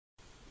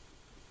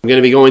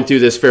going to be going through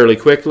this fairly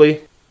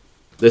quickly.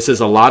 This is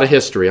a lot of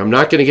history. I'm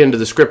not going to get into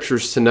the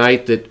scriptures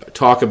tonight that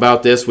talk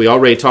about this. We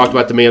already talked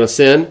about the man of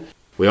sin.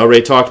 We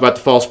already talked about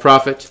the false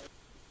prophet.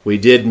 We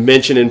did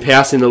mention in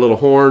passing the little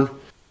horn.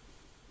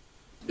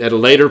 At a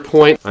later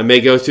point, I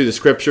may go through the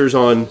scriptures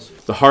on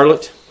the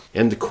harlot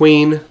and the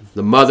queen,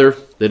 the mother,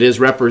 that is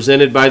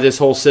represented by this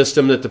whole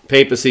system that the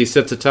papacy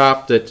sits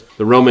atop, that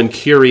the Roman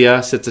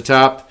curia sits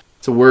atop.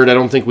 It's a word I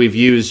don't think we've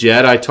used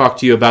yet. I talked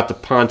to you about the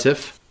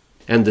pontiff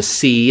and the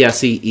see,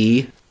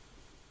 S-E-E,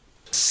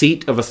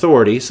 seat of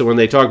authority. So when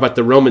they talk about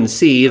the Roman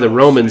see, the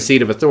Roman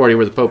seat of authority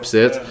where the Pope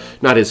sits,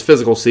 not his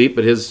physical seat,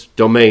 but his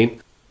domain.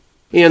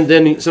 And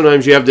then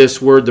sometimes you have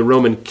this word, the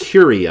Roman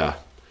curia,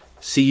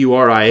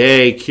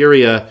 C-U-R-I-A.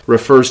 Curia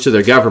refers to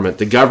their government.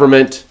 The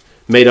government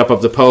made up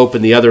of the Pope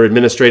and the other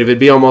administrative. It'd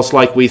be almost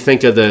like we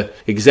think of the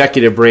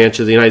executive branch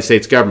of the United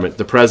States government.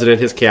 The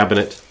president, his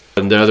cabinet,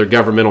 and the other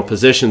governmental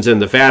positions in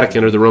the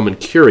Vatican are the Roman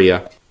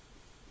curia.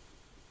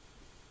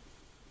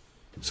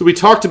 So we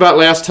talked about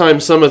last time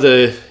some of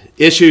the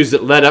issues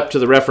that led up to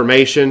the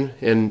Reformation,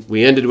 and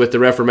we ended with the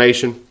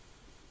Reformation.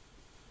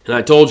 And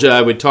I told you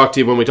I would talk to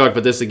you when we talked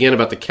about this again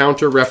about the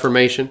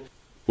Counter-Reformation,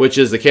 which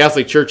is the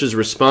Catholic Church's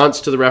response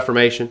to the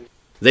Reformation.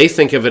 They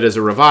think of it as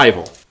a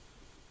revival.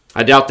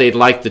 I doubt they'd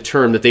like the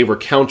term that they were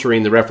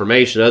countering the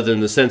Reformation, other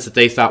than the sense that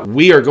they thought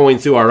we are going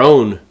through our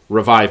own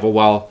revival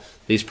while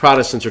these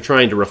Protestants are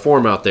trying to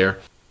reform out there.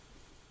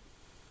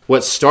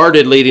 What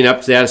started leading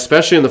up to that,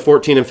 especially in the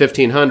 14 and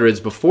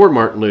 1500s before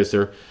Martin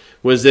Luther,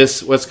 was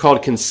this what's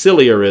called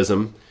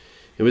conciliarism.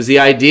 It was the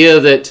idea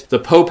that the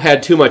Pope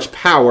had too much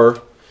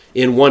power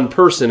in one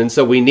person, and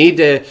so we need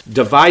to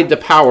divide the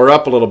power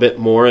up a little bit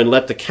more and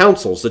let the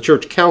councils, the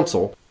church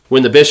council,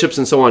 when the bishops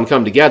and so on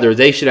come together,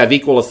 they should have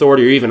equal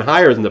authority or even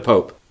higher than the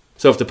Pope.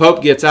 So if the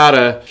Pope gets out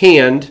of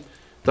hand,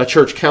 the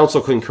church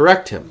council can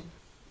correct him.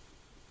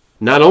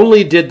 Not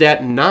only did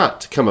that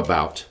not come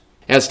about,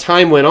 as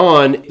time went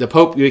on, the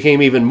Pope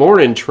became even more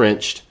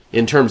entrenched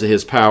in terms of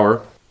his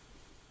power.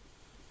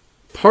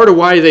 Part of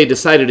why they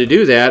decided to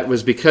do that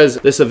was because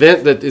this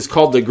event that is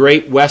called the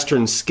Great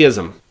Western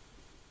Schism.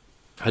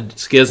 A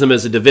schism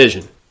is a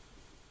division.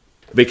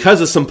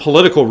 Because of some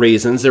political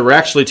reasons, there were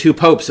actually two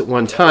popes at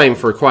one time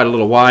for quite a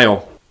little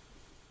while.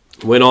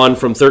 Went on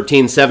from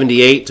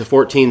 1378 to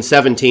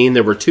 1417.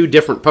 There were two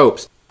different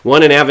popes,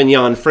 one in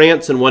Avignon,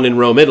 France, and one in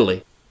Rome,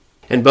 Italy.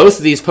 And both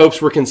of these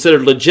popes were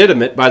considered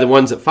legitimate by the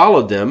ones that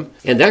followed them.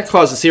 And that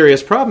caused a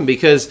serious problem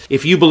because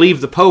if you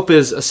believe the Pope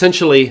is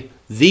essentially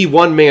the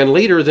one-man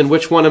leader, then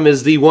which one of them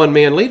is the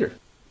one-man leader?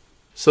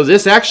 So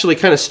this actually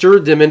kind of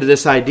stirred them into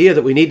this idea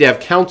that we need to have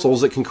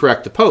councils that can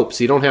correct the Pope.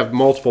 So you don't have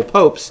multiple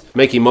popes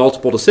making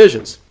multiple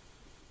decisions.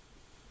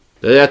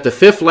 At the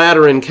Fifth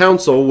Lateran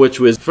Council, which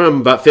was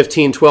from about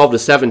 1512 to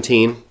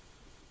 17,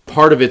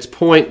 part of its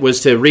point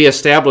was to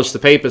reestablish the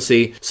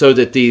papacy so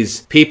that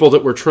these people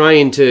that were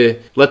trying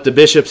to let the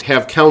bishops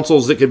have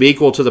councils that could be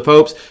equal to the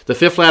popes, the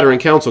Fifth Lateran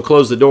Council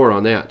closed the door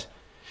on that.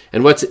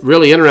 And what's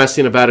really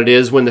interesting about it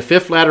is when the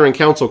Fifth Lateran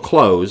Council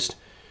closed,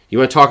 you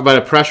want to talk about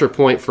a pressure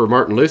point for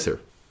Martin Luther.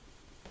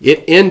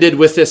 It ended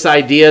with this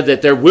idea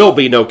that there will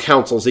be no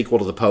councils equal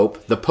to the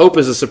Pope. The Pope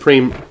is the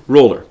supreme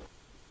ruler.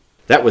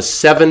 That was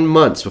 7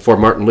 months before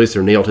Martin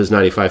Luther nailed his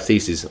 95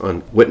 Theses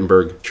on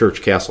Wittenberg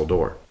Church Castle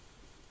door.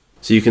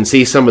 So you can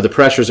see some of the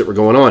pressures that were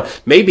going on.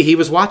 Maybe he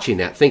was watching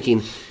that,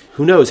 thinking,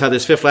 who knows how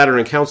this Fifth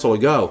Lateran Council will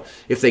go.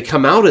 If they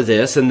come out of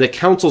this and the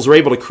councils are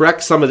able to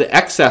correct some of the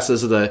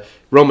excesses of the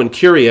Roman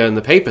Curia and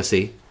the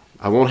papacy,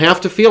 I won't have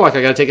to feel like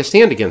I got to take a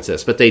stand against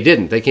this. But they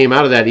didn't. They came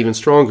out of that even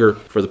stronger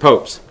for the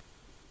popes.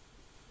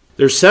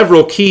 There's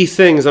several key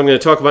things I'm going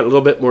to talk about in a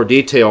little bit more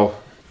detail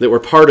that were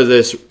part of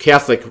this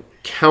Catholic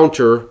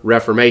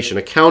Counter-Reformation.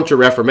 A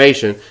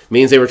Counter-Reformation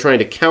means they were trying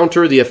to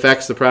counter the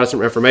effects of the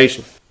Protestant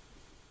Reformation.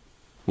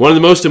 One of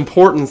the most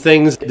important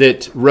things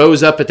that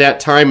rose up at that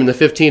time in the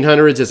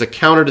 1500s as a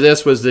counter to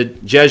this was the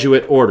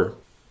Jesuit order,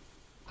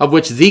 of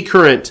which the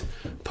current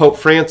Pope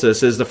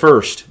Francis is the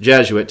first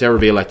Jesuit to ever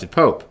be elected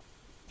Pope,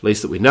 at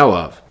least that we know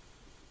of.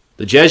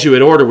 The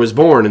Jesuit order was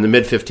born in the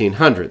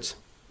mid-1500s.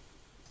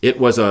 It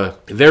was a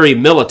very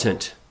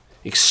militant,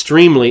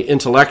 extremely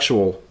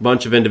intellectual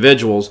bunch of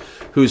individuals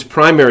whose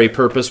primary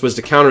purpose was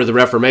to counter the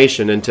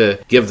Reformation and to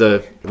give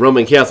the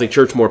Roman Catholic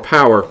Church more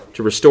power,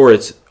 to restore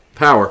its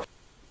power.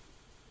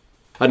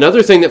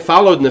 Another thing that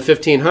followed in the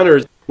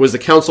 1500s was the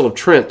Council of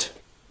Trent.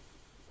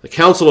 The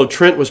Council of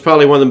Trent was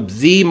probably one of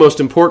the most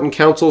important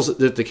councils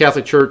that the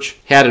Catholic Church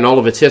had in all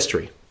of its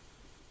history.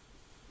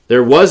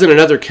 There wasn't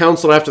another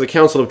council after the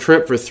Council of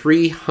Trent for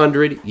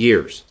 300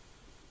 years.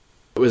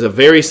 It was a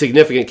very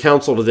significant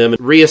council to them.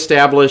 It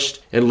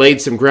reestablished and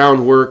laid some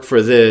groundwork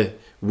for the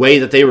way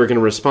that they were going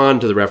to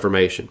respond to the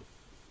Reformation.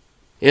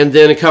 And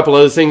then a couple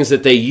other things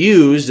that they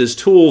used as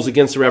tools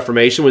against the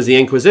Reformation was the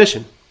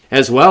Inquisition,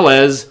 as well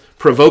as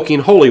provoking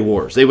holy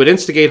wars. They would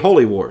instigate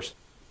holy wars.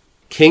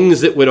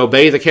 Kings that would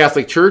obey the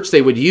Catholic Church,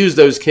 they would use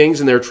those kings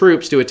and their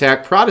troops to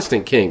attack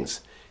Protestant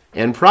kings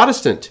and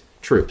Protestant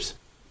troops.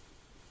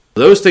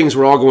 Those things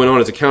were all going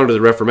on as a counter to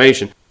the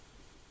Reformation.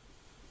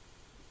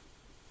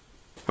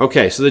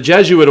 Okay, so the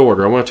Jesuit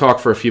order, I want to talk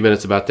for a few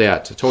minutes about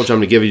that. I told you I'm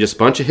going to give you just a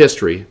bunch of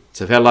history,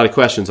 so I've had a lot of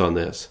questions on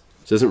this.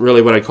 This isn't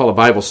really what I call a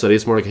Bible study,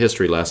 it's more like a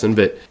history lesson,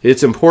 but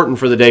it's important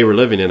for the day we're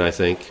living in, I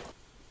think.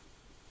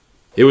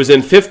 It was in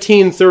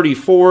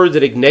 1534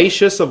 that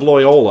Ignatius of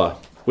Loyola,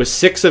 with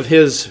 6 of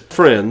his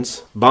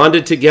friends,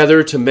 bonded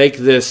together to make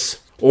this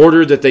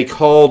order that they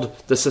called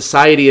the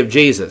Society of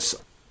Jesus.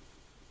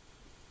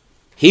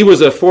 He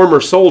was a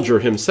former soldier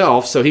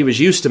himself, so he was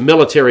used to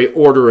military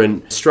order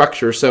and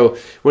structure. So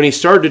when he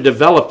started to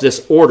develop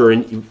this order,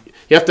 and you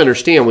have to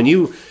understand, when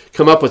you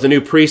come up with a new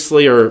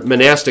priestly or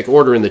monastic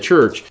order in the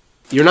church,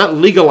 you're not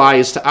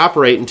legalized to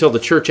operate until the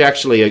church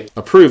actually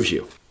approves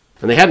you.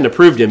 And they hadn't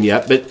approved him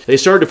yet, but they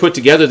started to put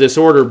together this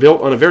order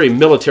built on a very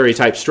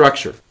military-type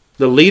structure.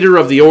 The leader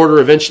of the order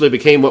eventually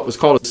became what was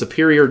called a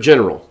superior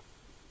general.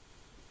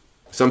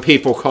 Some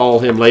people call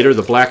him later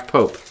the Black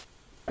Pope.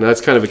 Now,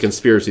 that's kind of a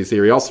conspiracy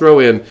theory. I'll throw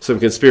in some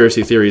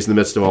conspiracy theories in the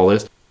midst of all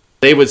this.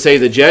 They would say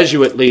the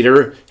Jesuit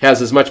leader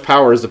has as much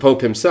power as the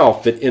Pope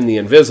himself, but in the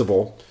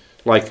invisible,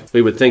 like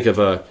we would think of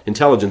an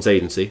intelligence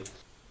agency.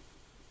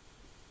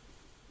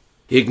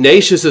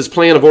 Ignatius's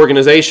plan of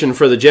organization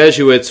for the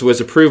Jesuits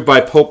was approved by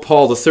Pope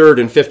Paul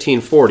III in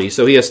 1540.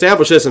 So he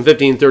established this in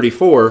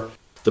 1534.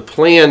 The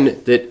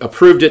plan that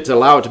approved it to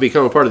allow it to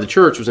become a part of the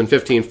church was in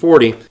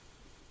 1540.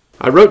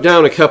 I wrote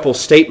down a couple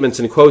statements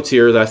and quotes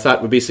here that I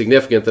thought would be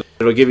significant, that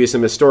it'll give you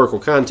some historical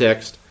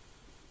context.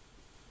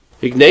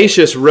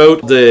 Ignatius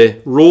wrote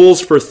the Rules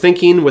for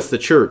Thinking with the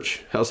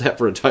Church. How's that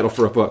for a title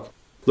for a book?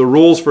 The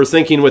Rules for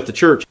Thinking with the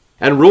Church.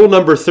 And rule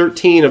number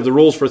 13 of the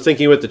Rules for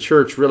Thinking with the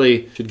Church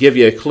really should give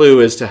you a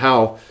clue as to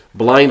how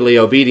blindly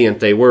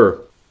obedient they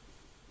were.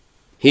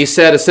 He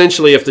said,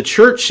 essentially, if the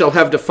church shall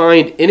have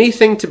defined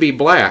anything to be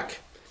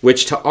black,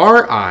 which to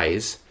our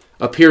eyes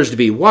appears to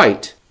be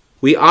white,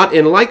 we ought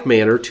in like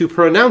manner to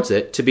pronounce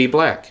it to be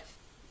black.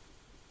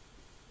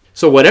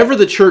 So whatever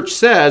the church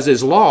says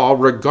is law,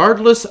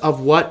 regardless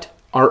of what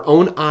our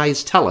own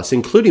eyes tell us,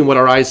 including what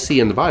our eyes see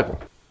in the Bible.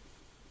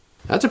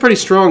 That's a pretty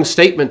strong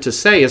statement to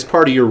say as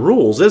part of your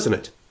rules, isn't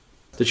it?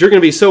 That you're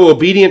going to be so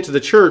obedient to the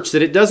church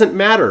that it doesn't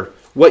matter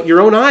what your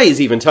own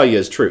eyes even tell you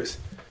is truth.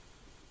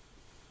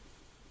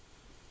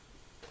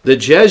 The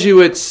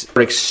Jesuits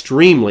are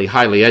extremely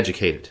highly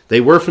educated. They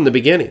were from the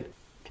beginning.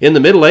 In the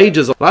Middle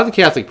Ages, a lot of the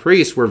Catholic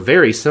priests were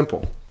very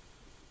simple.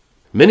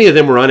 Many of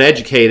them were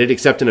uneducated,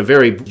 except in a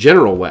very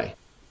general way.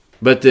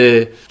 But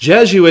the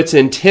Jesuits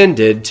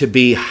intended to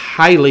be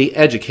highly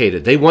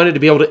educated. They wanted to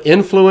be able to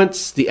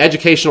influence the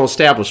educational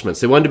establishments.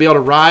 They wanted to be able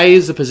to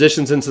rise the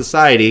positions in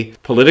society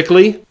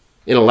politically,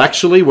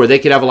 intellectually, where they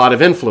could have a lot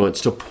of influence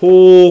to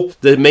pull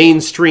the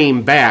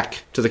mainstream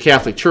back to the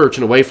Catholic Church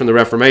and away from the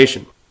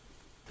Reformation.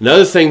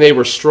 Another thing they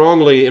were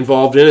strongly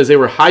involved in is they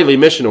were highly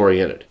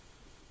mission-oriented.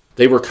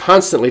 They were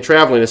constantly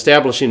traveling,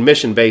 establishing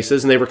mission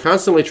bases, and they were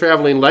constantly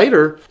traveling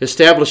later,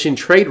 establishing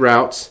trade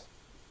routes.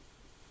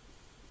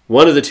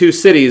 One of the 2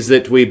 cities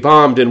that we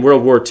bombed in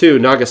World War II,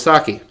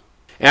 Nagasaki,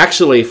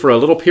 actually for a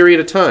little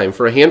period of time,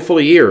 for a handful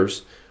of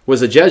years,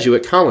 was a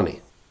Jesuit colony.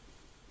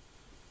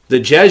 The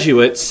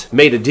Jesuits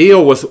made a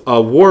deal with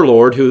a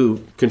warlord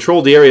who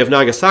controlled the area of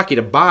Nagasaki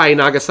to buy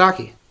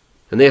Nagasaki.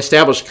 And they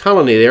established a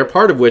colony there,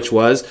 part of which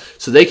was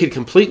so they could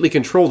completely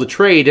control the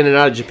trade in and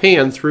out of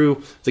Japan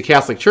through the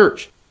Catholic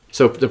Church.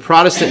 So the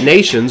Protestant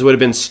nations would have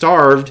been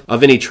starved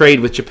of any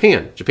trade with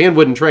Japan. Japan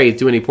wouldn't trade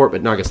through any port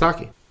but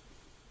Nagasaki.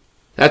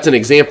 That's an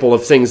example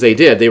of things they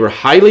did. They were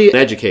highly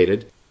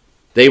educated,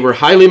 they were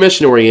highly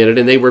mission-oriented,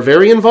 and they were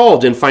very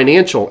involved in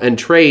financial and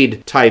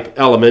trade-type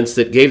elements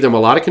that gave them a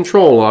lot of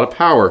control, a lot of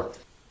power.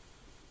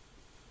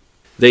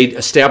 They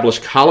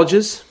established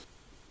colleges.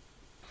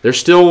 There's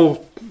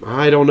still,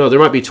 I don't know, there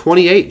might be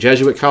 28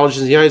 Jesuit colleges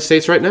in the United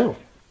States right now,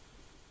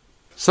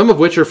 some of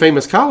which are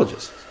famous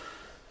colleges.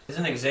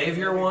 Isn't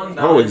Xavier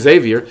one?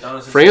 Xavier.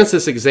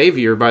 Francis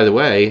Xavier, by the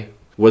way,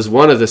 was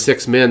one of the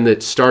 6 men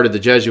that started the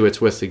Jesuits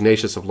with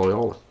Ignatius of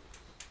Loyola.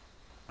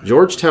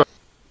 Georgetown.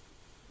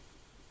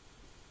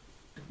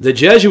 The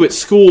Jesuit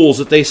schools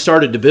that they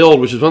started to build,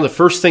 which was one of the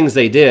first things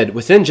they did,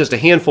 within just a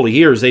handful of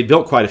years, they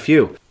built quite a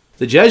few.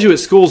 The Jesuit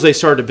schools they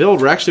started to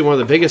build were actually one of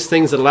the biggest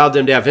things that allowed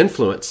them to have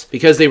influence,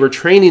 because they were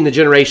training the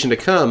generation to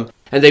come,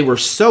 and they were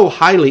so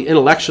highly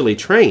intellectually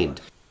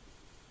trained.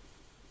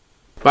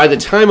 By the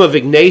time of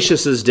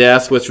Ignatius's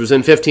death, which was in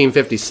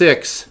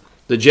 1556,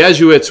 the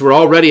Jesuits were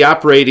already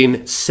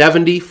operating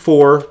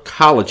 74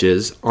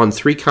 colleges on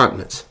 3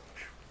 continents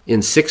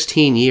in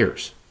 16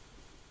 years.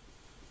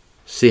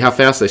 See how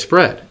fast they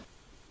spread.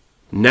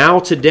 Now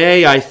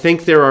today, I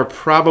think there are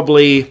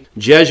probably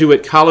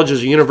Jesuit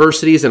colleges or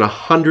universities in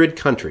 100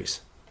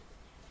 countries.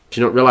 But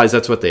you don't realize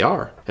that's what they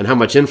are and how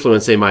much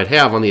influence they might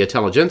have on the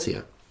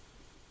intelligentsia.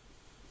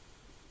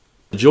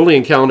 The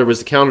Julian calendar was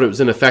the calendar that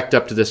was in effect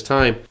up to this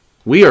time.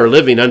 We are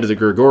living under the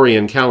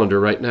Gregorian calendar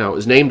right now. It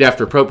was named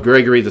after Pope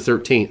Gregory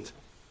XIII.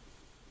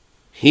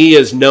 He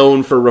is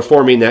known for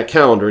reforming that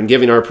calendar and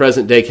giving our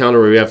present-day calendar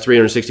where we have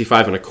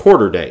 365 and a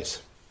quarter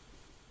days.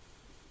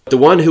 The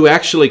one who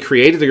actually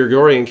created the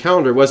Gregorian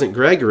calendar wasn't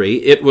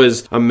Gregory. It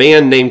was a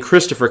man named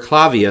Christopher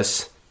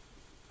Clavius.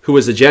 who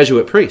was a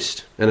Jesuit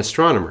priest, an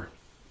astronomer.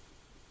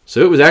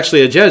 So it was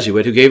actually a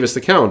Jesuit who gave us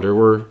the calendar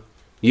we're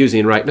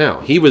using right now.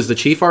 He was the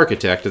chief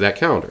architect of that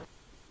calendar.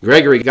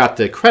 Gregory got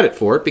the credit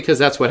for it because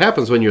that's what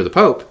happens when you're the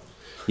Pope.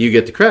 You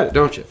get the credit,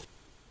 don't you?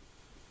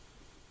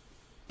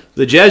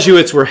 The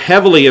Jesuits were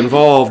heavily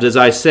involved, as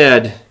I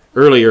said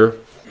earlier,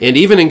 and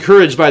even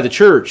encouraged by the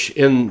church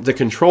in the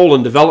control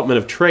and development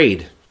of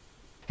trade.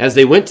 As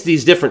they went to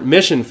these different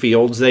mission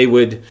fields, they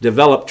would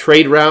develop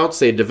trade routes,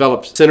 they'd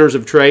develop centers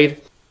of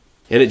trade,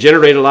 and it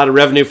generated a lot of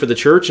revenue for the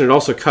church, and it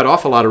also cut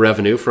off a lot of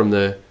revenue from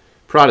the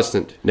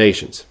Protestant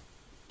nations.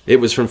 It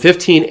was from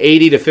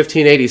 1580 to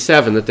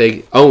 1587 that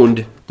they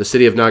owned the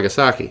city of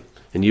Nagasaki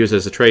and used it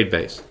as a trade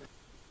base.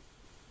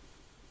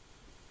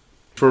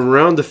 From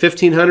around the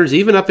 1500s,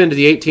 even up into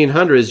the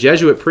 1800s,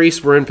 Jesuit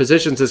priests were in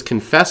positions as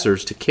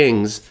confessors to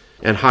kings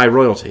and high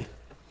royalty.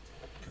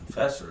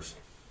 Confessors?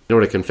 You know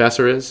what a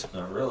confessor is?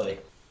 Not really.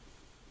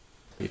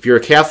 If you're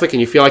a Catholic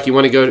and you feel like you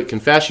want to go to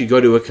confess, you go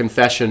to a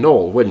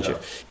confessional, wouldn't you?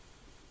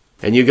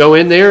 And you go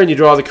in there and you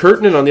draw the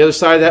curtain, and on the other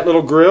side of that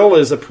little grill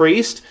is a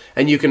priest,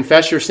 and you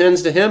confess your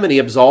sins to him, and he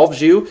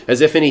absolves you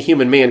as if any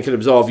human man could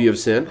absolve you of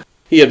sin.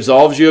 He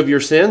absolves you of your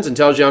sins and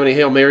tells you how many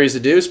Hail Marys to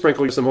do,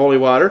 sprinkle some holy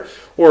water,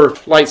 or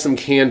light some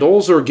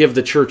candles, or give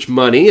the church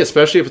money,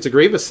 especially if it's a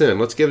grievous sin.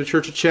 Let's give the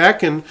church a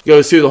check, and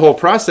goes through the whole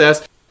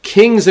process.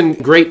 Kings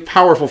and great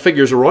powerful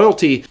figures of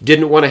royalty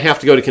didn't want to have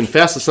to go to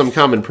confess to some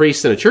common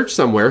priest in a church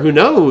somewhere. Who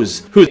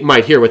knows who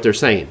might hear what they're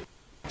saying?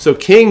 So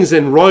kings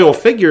and royal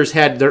figures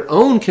had their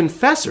own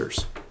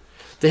confessors.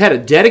 They had a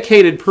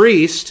dedicated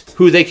priest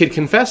who they could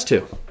confess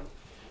to.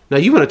 Now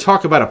you want to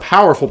talk about a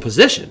powerful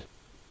position.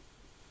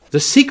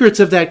 The secrets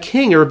of that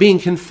king are being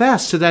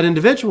confessed to that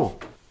individual.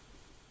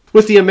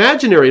 With the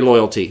imaginary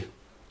loyalty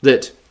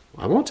that,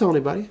 I won't tell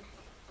anybody.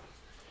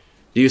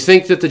 Do you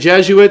think that the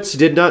Jesuits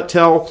did not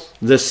tell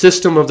the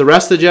system of the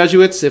rest of the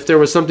Jesuits if there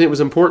was something that was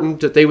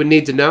important that they would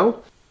need to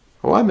know?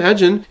 Well, I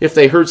imagine if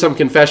they heard some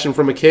confession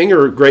from a king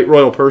or a great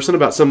royal person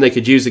about something they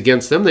could use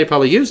against them, they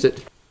probably used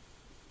it.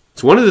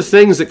 It's one of the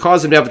things that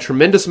caused them to have a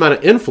tremendous amount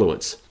of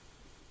influence.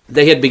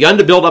 They had begun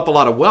to build up a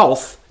lot of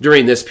wealth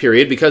during this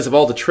period because of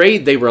all the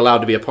trade they were allowed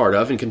to be a part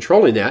of and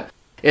controlling that.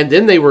 And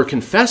then they were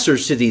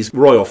confessors to these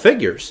royal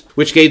figures,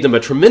 which gave them a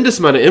tremendous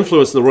amount of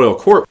influence in the royal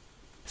court.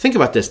 Think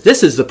about this.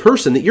 This is the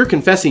person that you're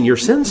confessing your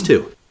sins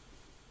to.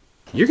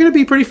 You're going to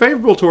be pretty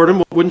favorable toward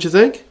them, wouldn't you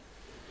think?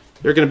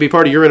 They're going to be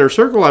part of your inner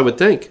circle, I would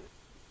think.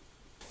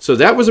 So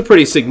that was a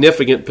pretty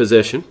significant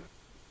position.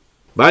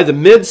 By the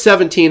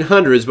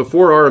mid-1700s,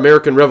 before our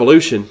American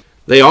Revolution,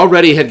 they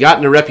already had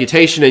gotten a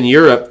reputation in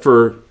Europe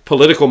for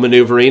political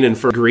maneuvering and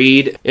for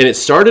greed, and it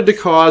started to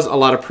cause a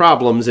lot of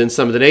problems in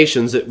some of the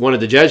nations that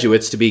wanted the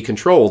Jesuits to be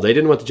controlled. They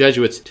didn't want the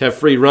Jesuits to have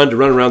free run to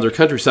run around their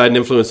countryside and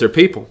influence their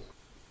people.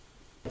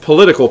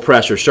 Political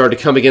pressure started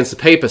to come against the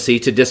papacy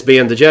to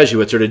disband the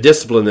Jesuits or to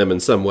discipline them in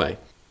some way.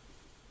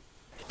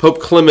 Pope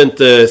Clement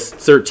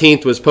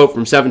XIII was pope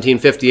from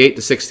 1758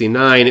 to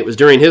 69. It was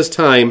during his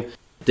time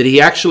that he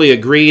actually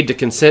agreed to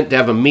consent to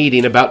have a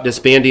meeting about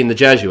disbanding the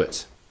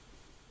Jesuits.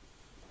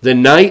 The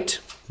night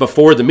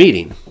before the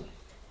meeting,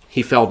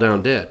 he fell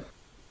down dead.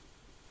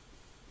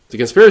 The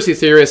conspiracy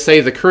theorists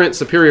say the current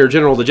superior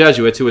general of the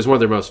Jesuits, who was one of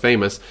their most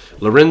famous,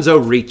 Lorenzo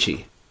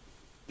Ricci,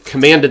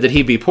 commanded that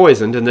he be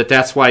poisoned and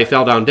that's why he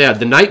fell down dead.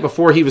 The night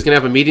before he was going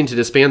to have a meeting to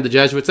disband the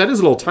Jesuits, that is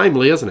a little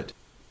timely, isn't it?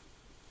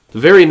 The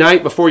very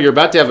night before you're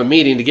about to have a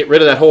meeting to get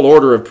rid of that whole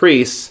order of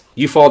priests,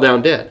 you fall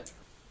down dead.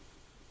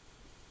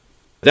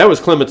 That was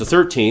Clement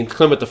XIII.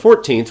 Clement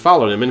XIV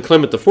followed him, and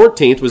Clement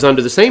XIV was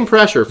under the same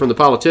pressure from the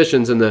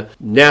politicians and the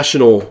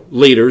national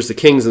leaders, the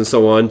kings and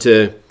so on,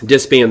 to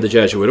disband the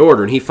Jesuit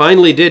order. And he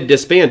finally did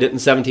disband it in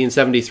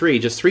 1773,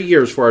 just 3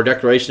 years before our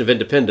Declaration of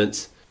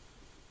Independence.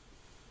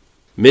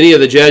 Many of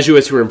the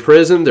Jesuits were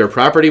imprisoned. Their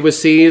property was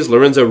seized.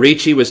 Lorenzo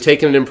Ricci was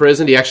taken and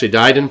imprisoned. He actually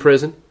died in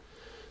prison,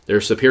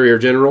 their superior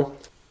general.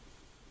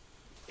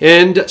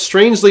 And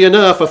strangely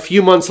enough, a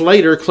few months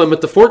later,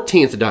 Clement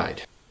XIV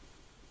died.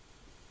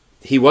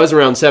 He was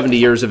around 70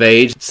 years of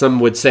age. Some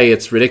would say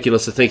it's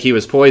ridiculous to think he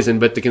was poisoned,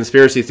 but the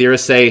conspiracy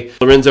theorists say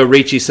Lorenzo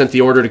Ricci sent the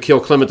order to kill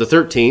Clement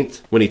XIII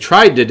when he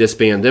tried to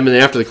disband them, and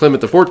then after the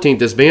Clement XIV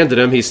disbanded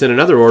him, he sent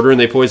another order and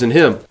they poisoned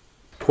him,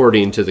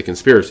 according to the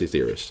conspiracy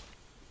theorists.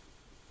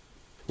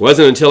 It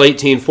wasn't until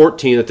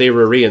 1814 that they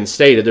were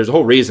reinstated. There's a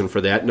whole reason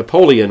for that.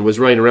 Napoleon was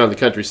running around the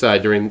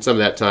countryside during some of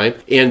that time,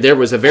 and there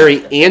was a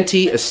very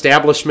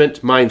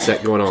anti-establishment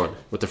mindset going on.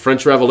 With the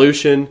French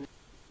Revolution,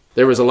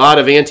 there was a lot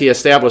of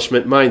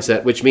anti-establishment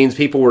mindset, which means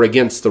people were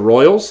against the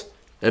royals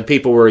and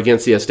people were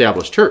against the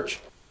established church.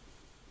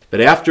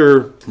 But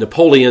after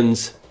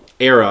Napoleon's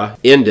era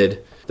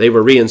ended, they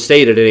were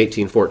reinstated in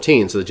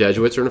 1814, so the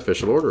Jesuits are an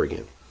official order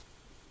again.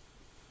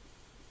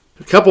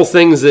 A couple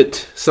things that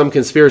some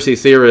conspiracy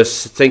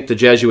theorists think the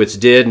Jesuits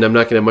did, and I'm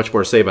not going to have much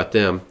more to say about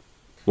them.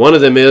 One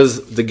of them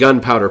is the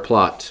gunpowder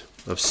plot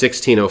of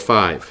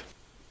 1605.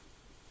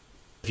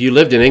 If you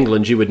lived in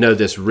England, you would know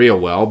this real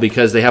well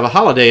because they have a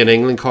holiday in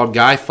England called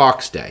Guy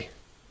Fawkes Day.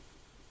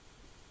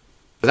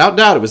 Without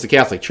doubt, it was the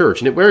Catholic Church,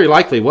 and it very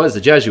likely was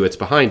the Jesuits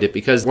behind it,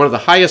 because one of the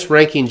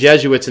highest-ranking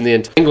Jesuits in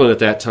England at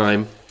that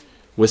time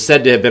was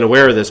said to have been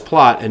aware of this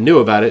plot and knew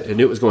about it and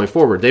knew it was going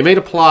forward. They made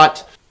a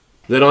plot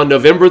that on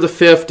November the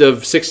 5th of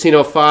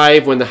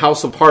 1605, when the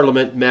House of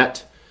Parliament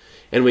met,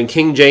 and when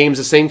King James,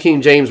 the same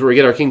King James where we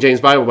get our King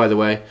James Bible, by the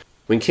way,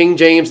 when King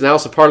James and the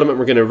House of Parliament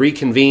were going to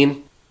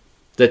reconvene,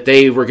 that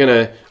they were going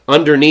to,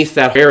 underneath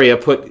that area,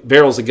 put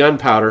barrels of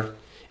gunpowder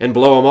and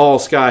blow them all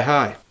sky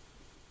high.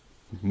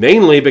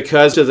 Mainly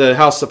because the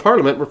House of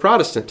Parliament were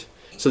Protestant.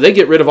 So they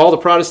get rid of all the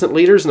Protestant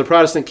leaders and the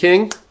Protestant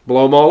king,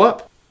 blow them all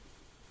up.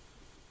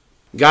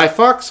 Guy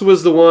Fawkes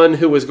was the one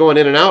who was going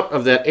in and out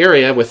of that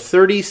area with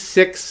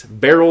 36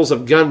 barrels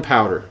of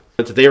gunpowder,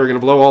 that they were going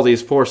to blow all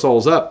these poor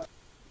souls up.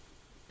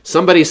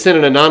 Somebody sent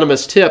an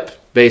anonymous tip,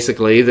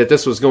 basically, that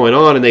this was going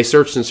on, and they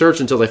searched and searched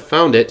until they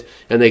found it,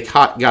 and they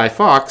caught Guy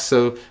Fawkes.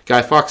 So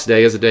Guy Fawkes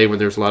Day is a day when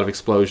there's a lot of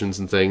explosions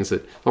and things,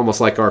 that almost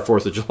like our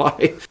 4th of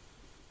July.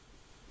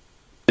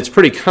 It's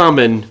pretty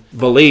common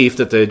belief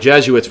that the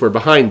Jesuits were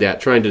behind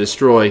that, trying to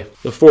destroy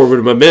the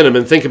forward momentum.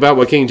 And think about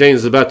what King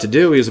James is about to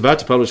do. He was about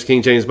to publish the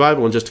King James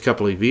Bible in just a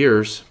couple of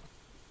years.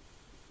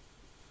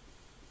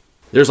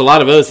 There's a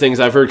lot of other things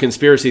I've heard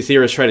conspiracy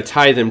theorists try to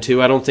tie them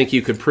to. I don't think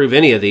you could prove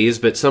any of these,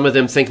 but some of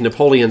them think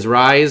Napoleon's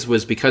rise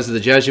was because of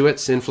the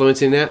Jesuits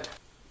influencing that.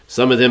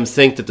 Some of them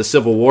think that the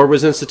Civil War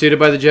was instituted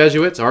by the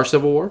Jesuits, our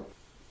Civil War.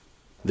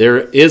 There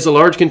is a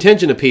large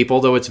contingent of people,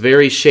 though it's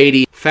very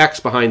shady facts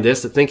behind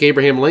this, that think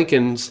Abraham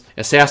Lincoln's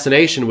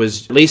assassination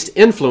was at least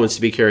influenced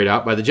to be carried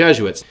out by the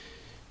Jesuits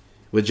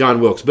with John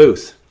Wilkes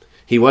Booth.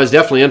 He was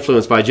definitely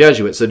influenced by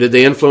Jesuits, so did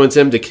they influence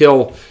him to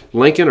kill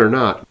Lincoln or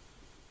not?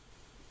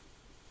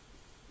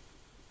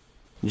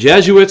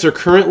 Jesuits are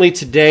currently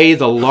today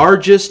the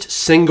largest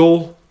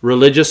single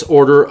religious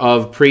order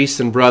of priests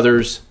and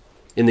brothers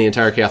in the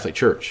entire Catholic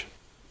Church.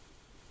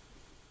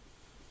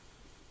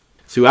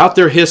 Throughout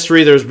their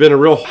history, there's been a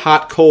real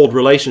hot-cold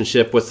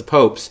relationship with the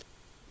popes.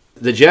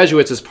 The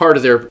Jesuits, as part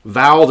of their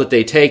vow that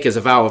they take, is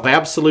a vow of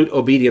absolute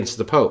obedience to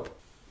the Pope.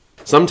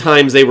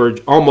 Sometimes they were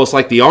almost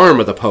like the arm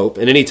of the Pope,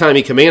 and any time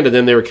he commanded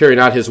them, they were carrying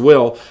out his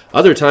will.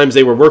 Other times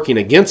they were working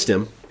against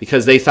him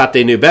because they thought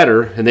they knew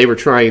better, and they were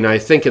trying, I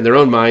think, in their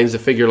own minds to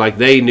figure like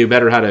they knew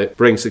better how to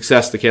bring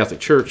success to the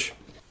Catholic Church.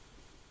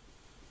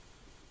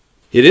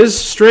 It is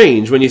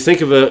strange when you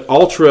think of an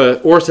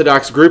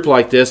ultra-Orthodox group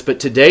like this, but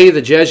today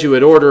the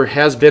Jesuit order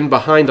has been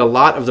behind a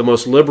lot of the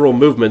most liberal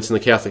movements in the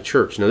Catholic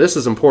Church. Now this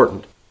is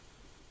important.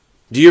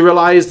 Do you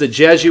realize the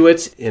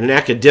Jesuits, in an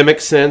academic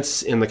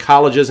sense, in the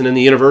colleges and in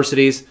the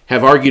universities,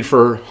 have argued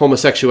for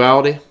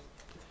homosexuality?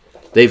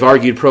 They've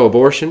argued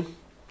pro-abortion.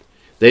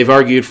 They've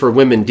argued for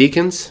women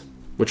deacons,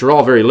 which are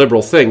all very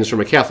liberal things from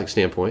a Catholic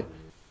standpoint.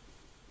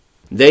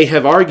 They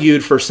have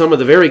argued for some of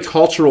the very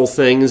cultural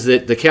things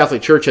that the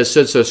Catholic Church has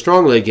stood so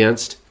strongly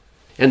against,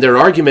 and their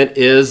argument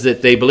is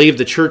that they believe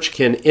the Church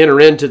can enter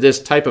into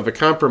this type of a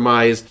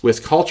compromise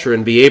with culture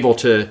and be able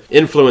to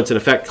influence and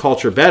affect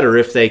culture better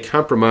if they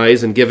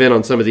compromise and give in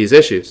on some of these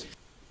issues.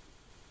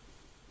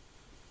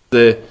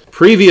 The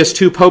previous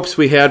two popes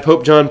we had,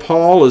 Pope John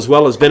Paul as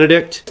well as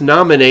Benedict,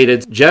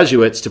 nominated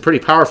Jesuits to pretty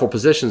powerful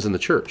positions in the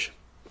Church.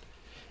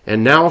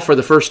 And now, for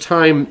the first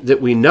time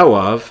that we know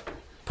of,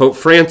 Pope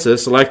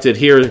Francis, elected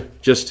here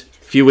just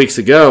a few weeks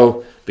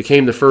ago,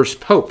 became the first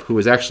pope who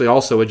was actually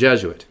also a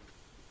Jesuit.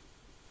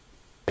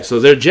 So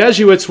the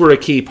Jesuits were a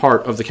key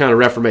part of the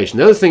Counter-Reformation.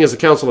 The other thing is the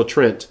Council of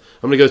Trent.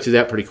 I'm going to go through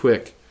that pretty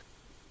quick.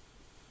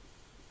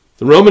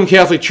 The Roman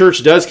Catholic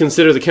Church does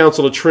consider the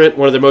Council of Trent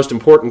one of their most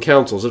important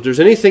councils. If there's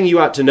anything you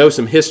ought to know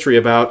some history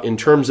about in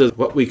terms of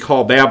what we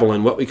call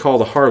Babylon, what we call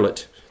the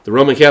harlot, the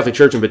Roman Catholic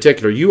Church in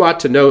particular, you ought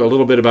to know a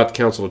little bit about the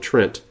Council of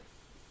Trent.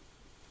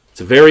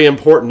 It's a very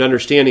important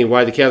understanding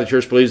why the Catholic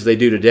Church believes they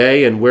do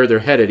today and where they're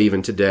headed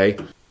even today.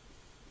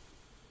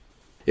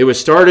 It was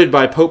started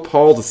by Pope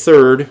Paul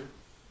III.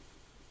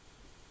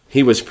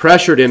 He was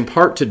pressured in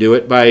part to do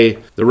it by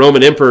the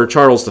Roman Emperor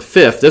Charles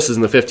V. This is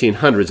in the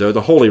 1500s, though,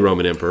 the Holy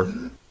Roman Emperor.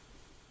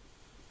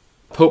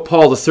 Pope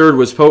Paul III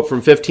was pope from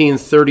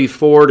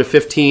 1534 to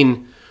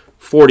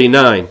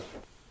 1549.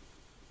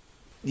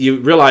 You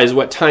realize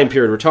what time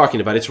period we're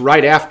talking about. It's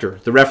right after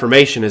the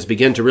Reformation has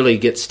begun to really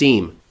get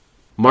steam.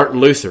 Martin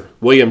Luther,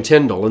 William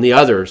Tyndale, and the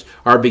others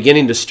are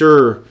beginning to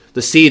stir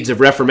the seeds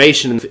of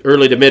Reformation in the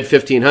early to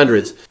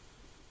mid-1500s.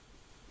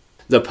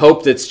 The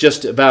Pope that's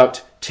just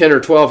about 10 or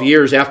 12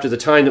 years after the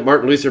time that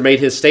Martin Luther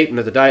made his statement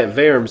at the Diet of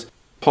Worms,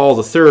 Paul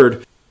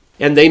III,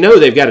 and they know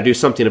they've got to do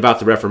something about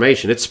the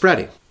Reformation. It's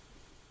spreading.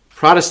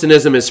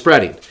 Protestantism is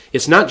spreading.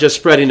 It's not just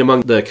spreading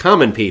among the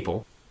common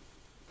people.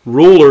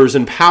 Rulers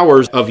and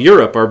powers of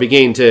Europe are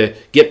beginning to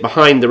get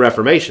behind the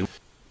Reformation.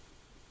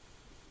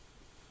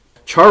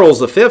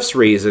 Charles V's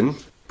reason,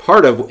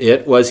 part of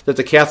it, was that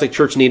the Catholic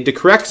Church needed to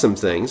correct some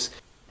things.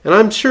 And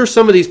I'm sure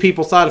some of these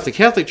people thought if the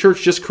Catholic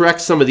Church just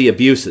corrects some of the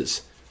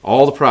abuses,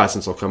 all the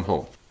Protestants will come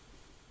home.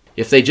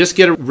 If they just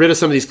get rid of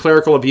some of these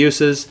clerical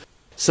abuses,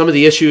 some of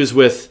the issues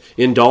with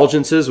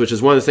indulgences, which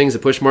is one of the things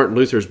that pushed Martin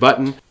Luther's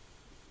button,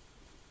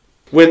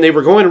 when they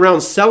were going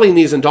around selling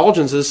these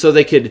indulgences so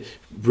they could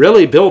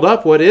really build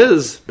up what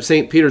is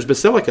St. Peter's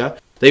Basilica.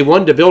 They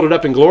wanted to build it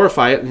up and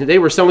glorify it, and they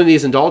were selling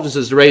these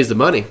indulgences to raise the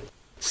money.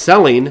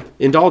 Selling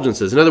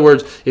indulgences. In other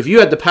words, if you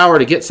had the power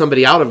to get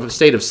somebody out of a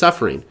state of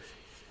suffering,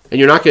 and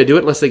you're not going to do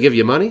it unless they give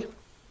you money,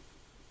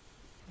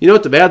 you know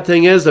what the bad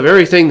thing is? The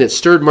very thing that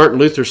stirred Martin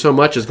Luther so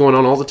much is going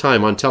on all the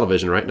time on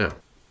television right now.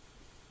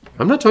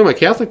 I'm not talking about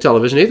Catholic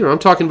television either. I'm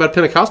talking about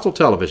Pentecostal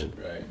television.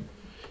 Right.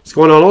 It's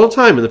going on all the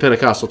time in the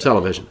Pentecostal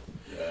television.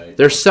 Right.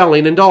 They're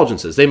selling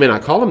indulgences. They may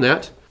not call them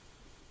that.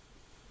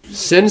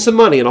 Send some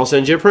money and I'll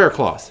send you a prayer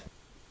cloth.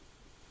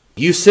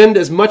 You send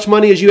as much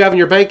money as you have in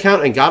your bank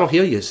account and God will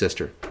heal you,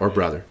 sister or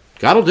brother.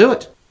 God will do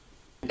it.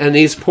 And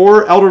these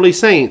poor elderly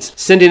saints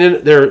sending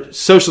in their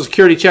Social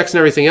Security checks and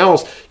everything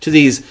else to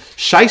these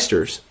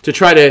shysters to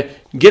try to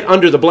get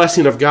under the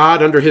blessing of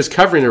God, under his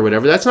covering or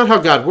whatever. That's not how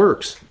God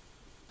works.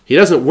 He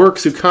doesn't work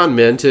through con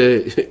men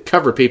to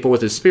cover people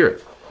with his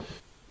spirit.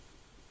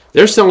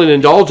 They're selling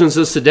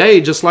indulgences today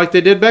just like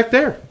they did back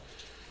there.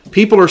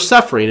 People are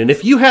suffering, and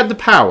if you had the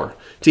power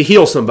to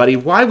heal somebody,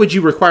 why would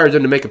you require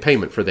them to make a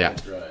payment for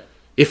that? Right.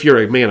 If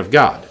you're a man of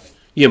God.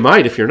 You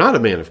might if you're not a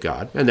man of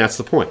God, and that's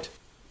the point.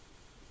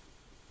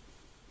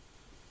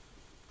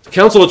 The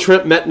Council of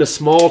Trent met in a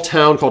small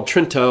town called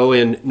Trento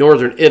in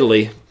northern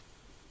Italy.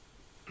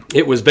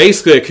 It was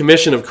basically a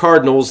commission of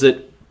cardinals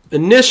that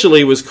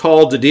initially was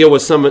called to deal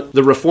with some of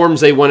the reforms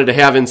they wanted to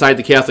have inside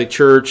the Catholic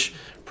Church,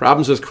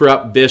 problems with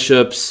corrupt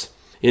bishops,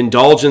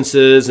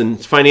 indulgences,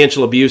 and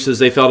financial abuses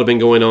they felt had been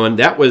going on.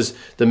 That was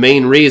the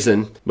main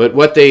reason. But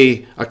what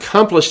they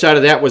accomplished out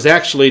of that was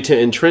actually to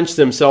entrench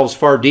themselves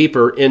far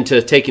deeper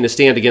into taking a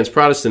stand against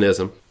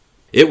Protestantism.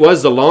 It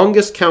was the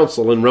longest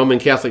council in Roman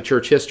Catholic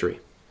Church history.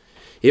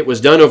 It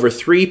was done over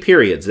 3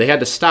 periods. They had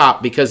to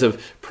stop because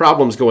of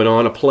problems going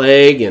on, a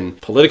plague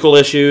and political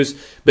issues.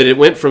 But it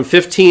went from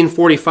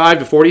 1545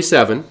 to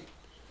 47,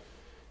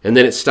 and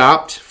then it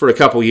stopped for a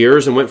couple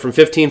years and went from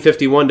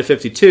 1551 to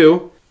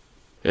 52,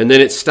 and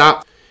then it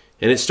stopped,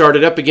 and it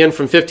started up again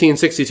from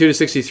 1562 to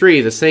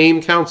 63, the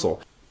same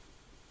council.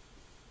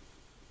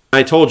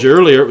 I told you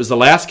earlier it was the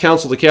last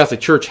council the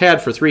Catholic Church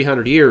had for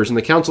 300 years, and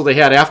the council they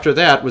had after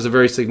that was a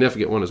very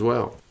significant one as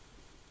well.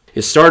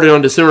 It started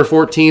on December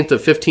 14th of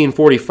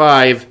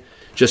 1545,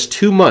 just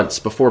 2 months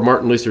before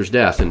Martin Luther's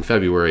death in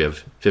February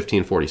of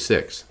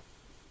 1546.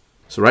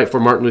 So right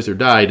before Martin Luther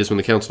died is when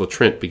the Council of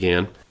Trent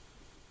began.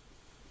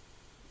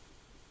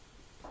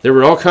 There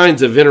were all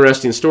kinds of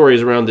interesting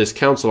stories around this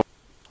council.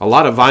 A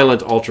lot of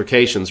violent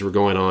altercations were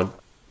going on.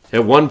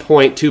 At one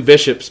point, 2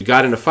 bishops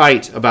got in a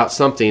fight about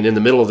something in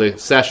the middle of the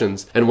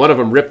sessions, and one of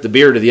them ripped the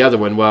beard of the other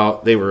one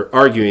while they were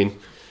arguing.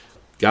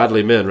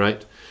 Godly men,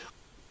 right?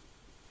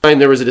 And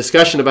there was a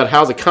discussion about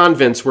how the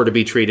convents were to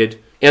be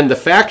treated, and the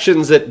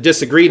factions that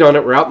disagreed on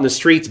it were out in the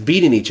streets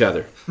beating each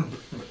other.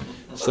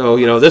 So,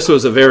 this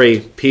was a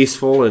very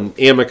peaceful and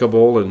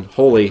amicable and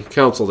holy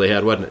council they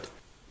had, wasn't it?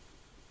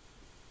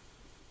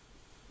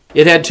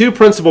 It had 2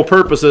 principal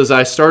purposes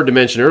I started to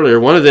mention earlier.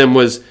 One of them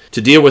was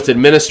to deal with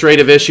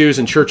administrative issues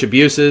and church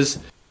abuses,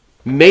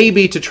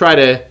 maybe to try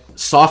to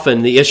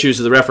soften the issues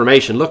of the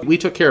Reformation. Look, we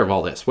took care of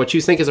all this. What you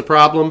think is a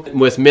problem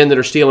with men that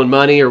are stealing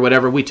money or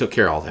whatever, we took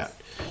care of all that.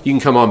 You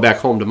can come on back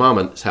home to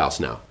Mama's house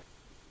now.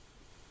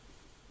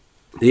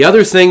 The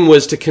other thing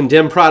was to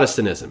condemn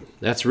Protestantism.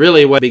 That's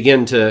really what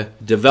began to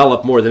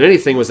develop more than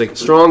anything, was a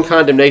strong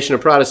condemnation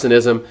of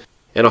Protestantism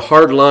and a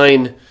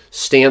hard-line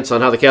stance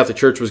on how the Catholic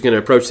Church was going to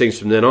approach things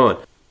from then on.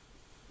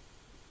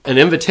 An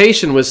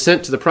invitation was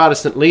sent to the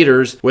Protestant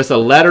leaders with a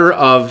letter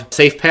of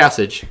safe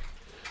passage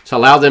to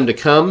allow them to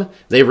come.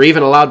 They were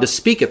even allowed to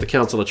speak at the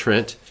Council of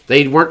Trent.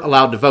 They weren't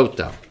allowed to vote,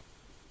 though.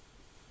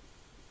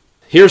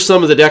 Here's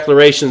some of the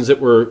declarations that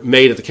were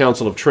made at the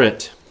Council of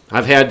Trent.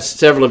 I've had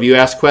several of you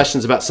ask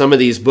questions about some of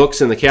these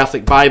books in the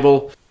Catholic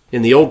Bible.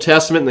 In the Old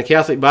Testament, in the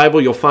Catholic Bible,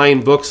 you'll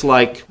find books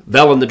like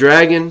Bel and the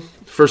Dragon,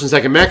 1st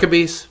and 2nd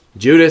Maccabees,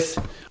 Judith.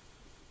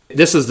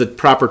 This is the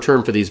proper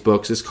term for these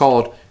books. It's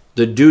called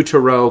the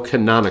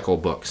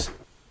Deuterocanonical books.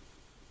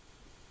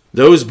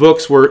 Those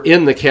books were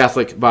in the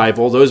Catholic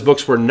Bible. Those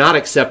books were not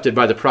accepted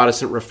by the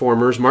Protestant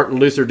reformers. Martin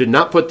Luther did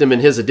not put them in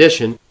his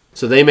edition.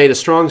 So they made a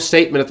strong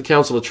statement at the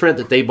Council of Trent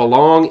that they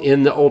belong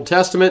in the Old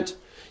Testament,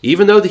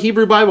 even though the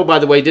Hebrew Bible, by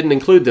the way, didn't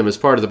include them as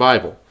part of the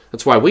Bible.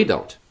 That's why we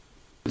don't.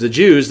 The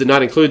Jews did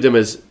not include them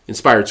as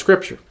inspired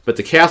scripture, but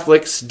the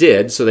Catholics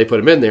did, so they put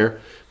them in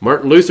there.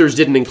 Martin Luther's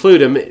didn't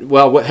include them.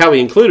 Well, how he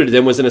included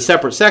them was in a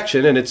separate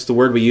section, and it's the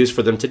word we use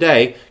for them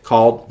today,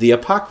 called the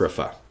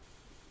Apocrypha.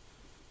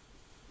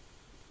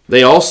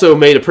 They also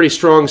made a pretty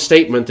strong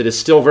statement that is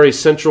still very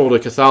central to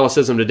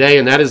Catholicism today,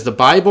 and that is the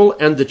Bible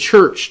and the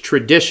church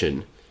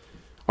tradition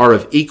are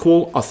of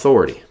equal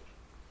authority.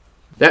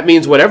 That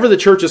means whatever the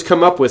church has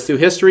come up with through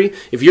history,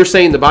 if you're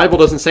saying the Bible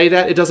doesn't say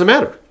that, it doesn't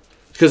matter.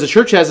 Because the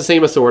church has the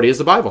same authority as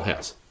the Bible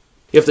has.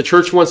 If the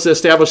church wants to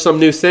establish some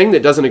new thing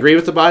that doesn't agree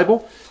with the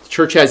Bible, the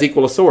church has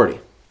equal authority.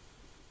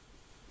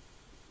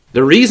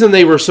 The reason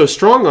they were so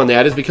strong on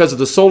that is because of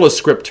the sola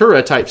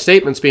scriptura type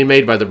statements being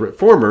made by the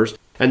reformers,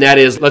 and that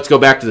is, let's go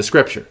back to the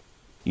scripture.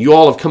 You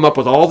all have come up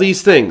with all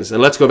these things,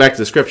 and let's go back to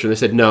the Scripture. And they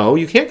said, no,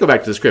 you can't go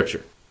back to the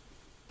Scripture.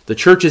 The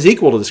church is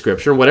equal to the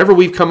Scripture. Whatever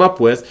we've come up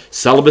with,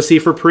 celibacy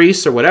for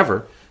priests or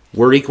whatever,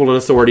 we're equal in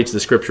authority to the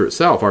Scripture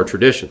itself, our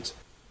traditions.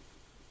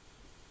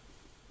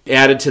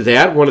 Added to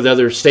that, one of the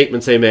other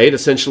statements they made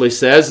essentially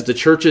says that the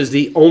church is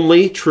the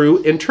only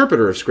true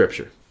interpreter of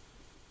Scripture.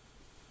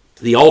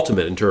 The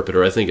ultimate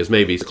interpreter, I think, is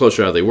maybe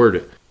closer how they word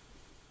it.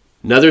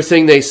 Another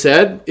thing they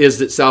said is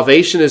that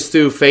salvation is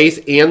through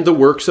faith and the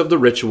works of the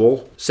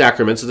ritual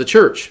sacraments of the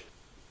church,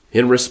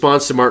 in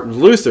response to Martin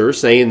Luther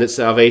saying that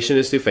salvation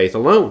is through faith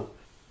alone.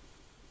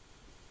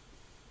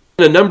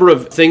 A number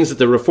of things that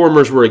the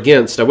Reformers were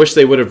against. I wish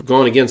they would have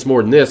gone against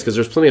more than this, because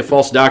there's plenty of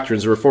false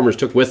doctrines the Reformers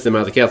took with them out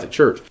of the Catholic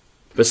Church.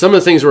 But some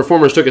of the things the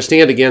Reformers took a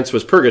stand against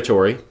was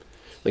purgatory.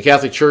 The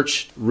Catholic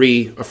Church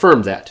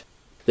reaffirmed that.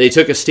 They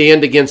took a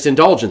stand against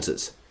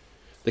indulgences.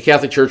 The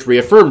Catholic Church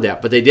reaffirmed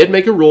that, but they did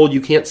make a rule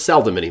you can't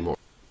sell them anymore.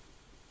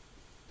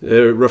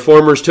 The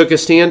Reformers took a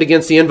stand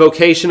against the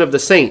invocation of the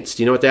saints.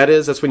 Do you know what that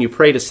is? That's when you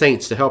pray to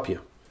saints to help you.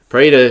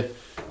 Pray to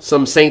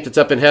some saint that's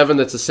up in heaven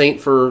that's a saint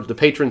for the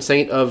patron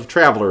saint of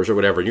travelers or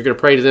whatever. You're going to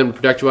pray to them to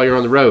protect you while you're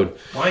on the road.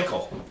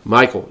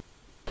 Michael.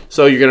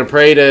 So you're going to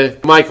pray to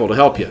Michael to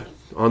help you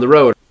on the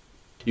road.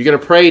 You're going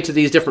to pray to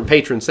these different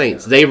patron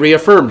saints. They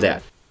reaffirmed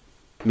that.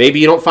 Maybe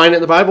you don't find it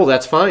in the Bible,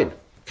 that's fine,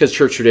 because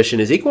church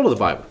tradition is equal to the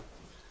Bible.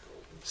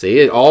 See,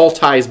 it all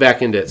ties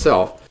back into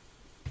itself.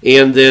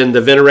 And then the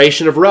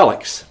veneration of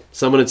relics.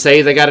 Someone would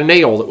say they got a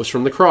nail that was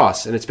from the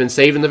cross, and it's been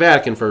saved in the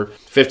Vatican for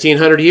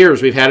 1,500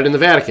 years. We've had it in the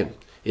Vatican.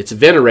 It's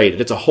venerated.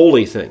 It's a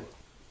holy thing.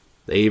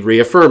 They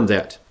reaffirmed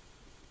that.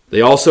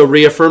 They also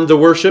reaffirmed the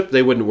worship.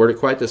 They wouldn't word it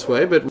quite this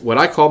way, but what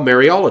I call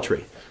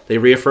Mariolatry. They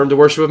reaffirmed the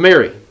worship of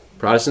Mary.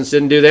 Protestants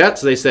didn't do that,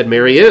 so they said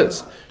Mary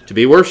is to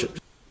be worshipped.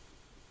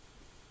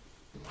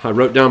 I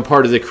wrote down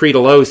part of the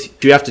creedal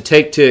oath you have to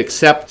take to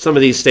accept some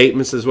of these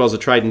statements, as well as the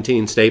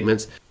Tridentine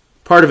statements.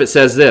 Part of it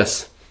says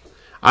this: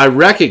 I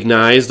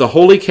recognize the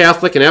Holy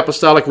Catholic and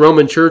Apostolic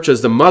Roman Church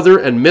as the mother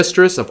and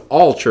mistress of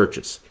all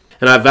churches.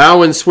 And I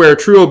vow and swear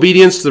true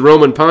obedience to the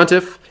Roman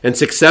Pontiff and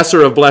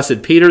successor of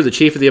Blessed Peter, the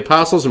chief of the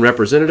apostles and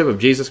representative of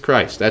Jesus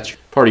Christ. That's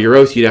part of your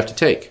oath you'd have to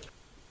take.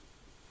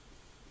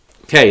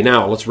 Okay,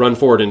 now let's run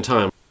forward in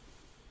time.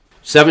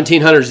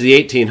 1700s to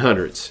the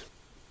 1800s.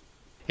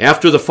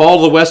 After the fall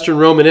of the Western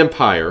Roman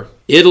Empire,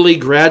 Italy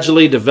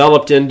gradually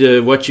developed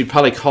into what you'd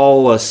probably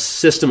call a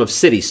system of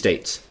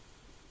city-states.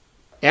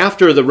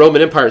 After the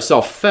Roman Empire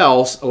itself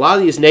fell, a lot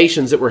of these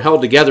nations that were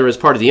held together as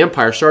part of the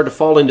empire started to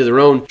fall into their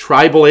own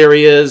tribal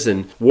areas,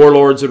 and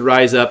warlords would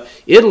rise up.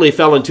 Italy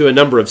fell into a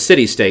number of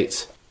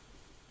city-states.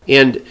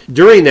 And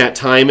during that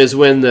time is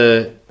when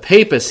the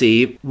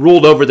papacy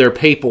ruled over their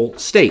papal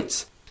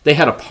states. They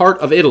had a part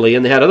of Italy,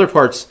 and they had other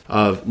parts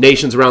of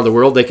nations around the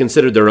world they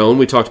considered their own.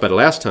 We talked about it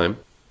last time.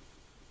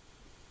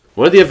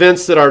 One of the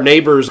events that our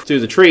neighbors through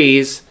the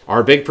trees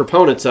are big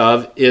proponents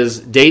of is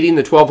dating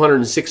the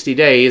 1260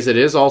 days. It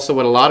is also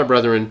what a lot of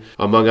brethren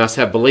among us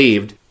have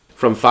believed.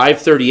 From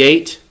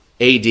 538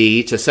 AD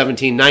to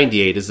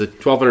 1798 is the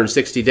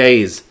 1260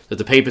 days that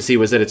the papacy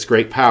was at its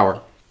great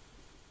power.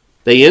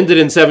 They ended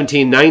in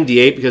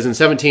 1798 because in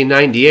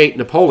 1798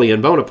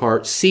 Napoleon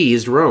Bonaparte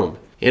seized Rome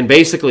and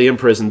basically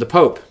imprisoned the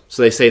Pope.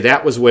 So they say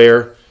that was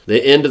where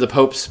the end of the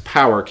Pope's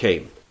power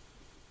came.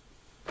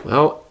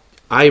 Well,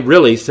 I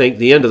really think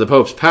the end of the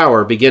Pope's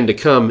power began to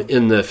come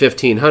in the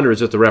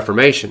 1500s with the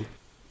Reformation.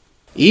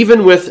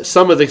 Even with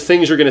some of the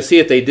things you're going to see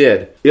that they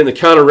did in the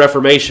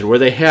Counter-Reformation, where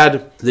they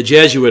had the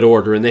Jesuit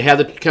order and they had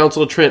the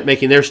Council of Trent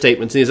making their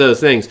statements and these other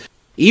things,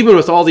 even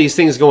with all these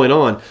things going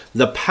on,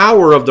 the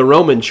power of the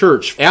Roman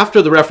Church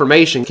after the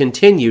Reformation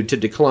continued to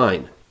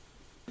decline.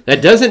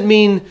 That doesn't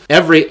mean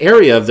every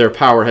area of their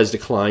power has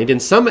declined.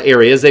 In some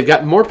areas, they've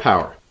gotten more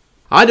power.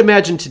 I'd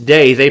imagine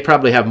today they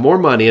probably have more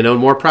money and own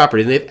more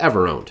property than they've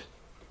ever owned.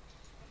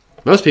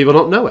 Most people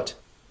don't know it.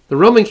 The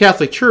Roman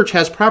Catholic Church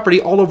has property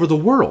all over the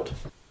world.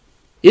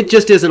 It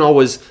just isn't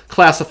always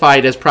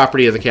classified as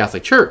property of the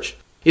Catholic Church.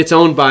 It's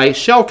owned by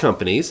shell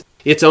companies.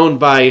 It's owned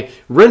by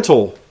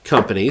rental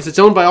companies. It's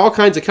owned by all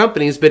kinds of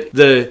companies, but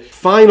the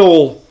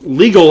final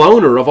legal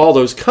owner of all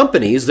those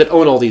companies that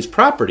own all these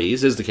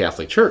properties is the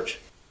Catholic Church.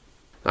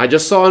 I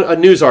just saw a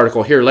news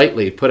article here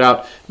lately put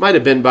out, might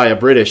have been by a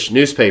British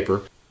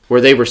newspaper,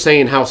 where they were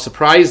saying how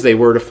surprised they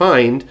were to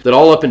find that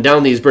all up and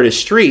down these British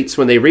streets,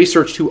 when they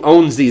researched who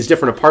owns these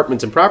different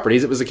apartments and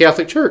properties, it was the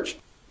Catholic Church.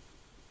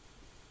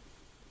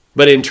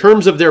 But in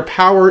terms of their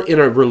power in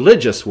a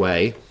religious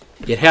way,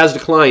 it has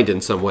declined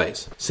in some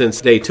ways, since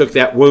they took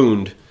that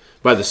wound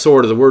by the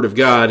sword of the Word of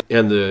God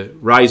and the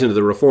rising of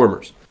the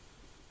Reformers.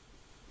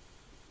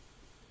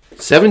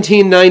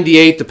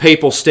 1798, the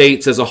Papal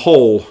States as a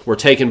whole were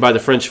taken by the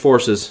French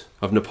forces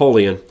of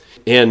Napoleon,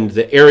 and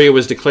the area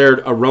was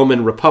declared a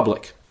Roman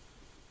Republic.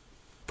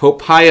 Pope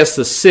Pius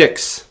VI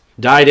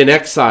died in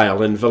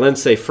exile in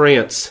Valence,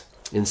 France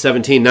in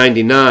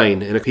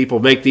 1799, and people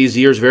make these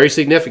years very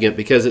significant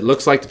because it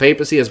looks like the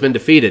papacy has been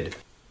defeated.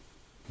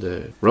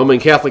 The Roman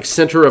Catholic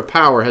center of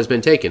power has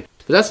been taken.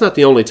 But that's not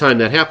the only time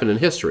that happened in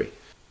history.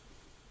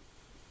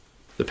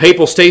 The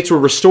Papal States were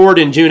restored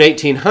in June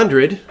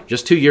 1800,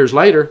 just 2 years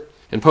later,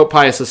 and Pope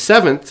Pius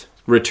VII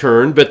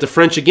returned, but the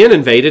French again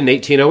invaded in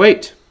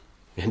 1808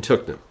 and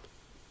took them.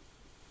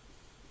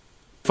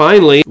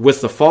 Finally,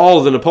 with the fall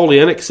of the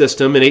Napoleonic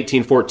system in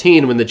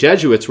 1814, when the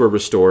Jesuits were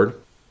restored,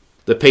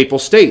 the Papal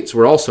States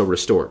were also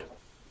restored.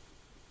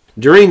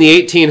 During the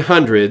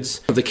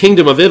 1800s, the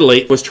Kingdom of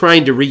Italy was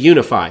trying to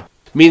reunify,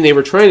 meaning they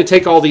were trying to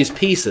take all these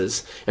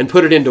pieces and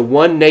put it into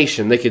one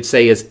nation they could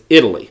say is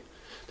Italy.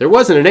 There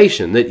wasn't a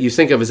nation that you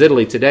think of as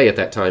Italy today at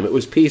that time. It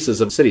was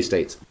pieces of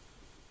city-states.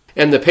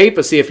 And the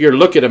papacy, if you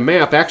look at a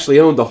map,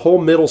 actually owned the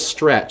whole middle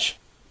stretch.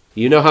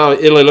 You know how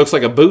Italy looks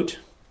like a boot?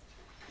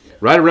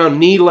 Right around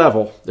knee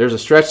level, there's a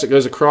stretch that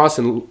goes across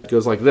and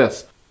goes like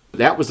this.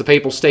 That was the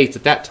Papal States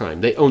at that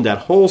time. They owned that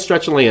whole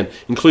stretch of land,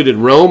 included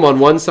Rome on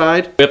one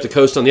side, up the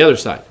coast on the other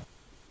side.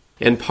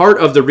 And part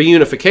of the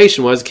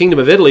reunification was the Kingdom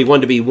of Italy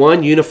wanted to be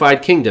one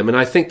unified kingdom. And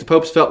I think the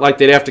popes felt like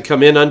they'd have to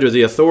come in under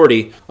the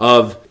authority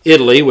of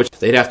Italy, which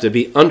they'd have to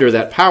be under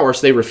that power,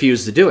 so they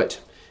refused to do it.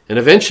 And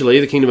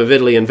eventually, the Kingdom of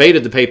Italy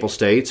invaded the Papal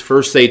States.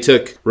 First, they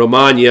took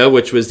Romagna,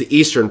 which was the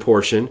eastern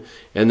portion,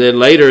 and then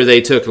later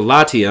they took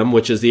Latium,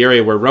 which is the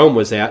area where Rome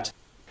was at.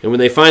 And when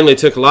they finally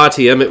took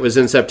Latium, it was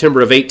in September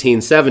of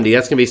 1870.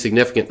 That's going to be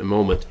significant in a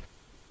moment.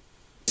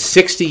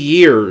 60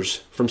 years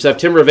from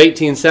September of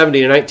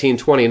 1870 to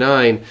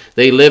 1929,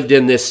 they lived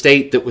in this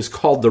state that was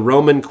called the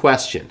Roman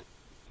Question.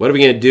 What are we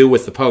going to do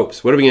with the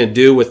popes? What are we going to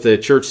do with the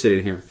church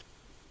sitting here?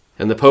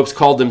 And the popes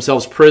called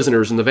themselves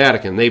prisoners in the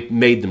Vatican. They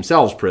made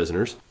themselves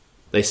prisoners.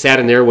 They sat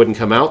in there, wouldn't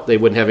come out. They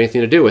wouldn't have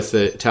anything to do with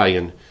the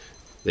Italian.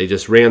 They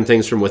just ran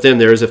things from within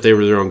there as if they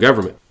were their own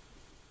government.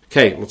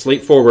 Okay, let's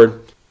leap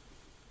forward.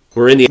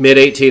 We're in the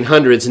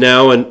mid-1800s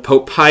now, and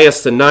Pope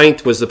Pius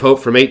IX was the pope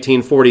from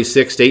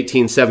 1846 to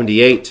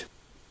 1878.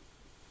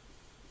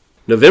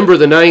 November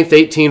the 9th,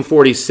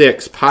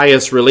 1846,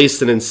 Pius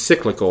released an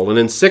encyclical. An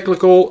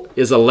encyclical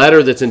is a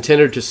letter that's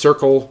intended to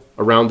circle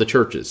around the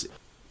churches.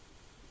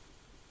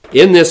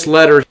 In this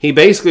letter, he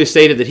basically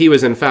stated that he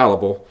was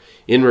infallible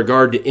in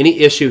regard to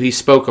any issue he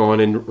spoke on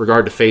in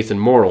regard to faith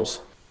and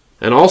morals.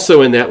 And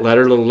also in that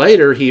letter, a little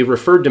later, he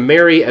referred to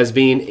Mary as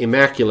being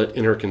immaculate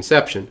in her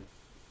conception.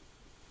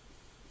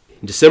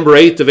 December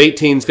 8th of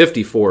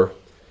 1854,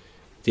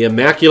 the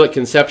Immaculate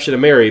Conception of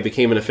Mary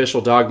became an official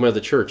dogma of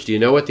the church. Do you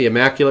know what the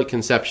Immaculate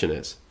Conception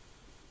is?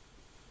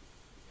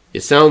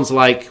 It sounds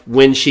like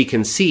when she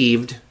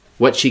conceived,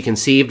 what she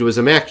conceived was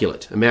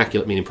immaculate.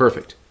 Immaculate meaning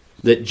perfect.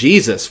 That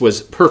Jesus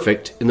was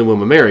perfect in the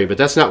womb of Mary, but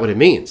that's not what it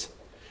means.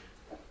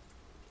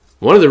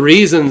 One of the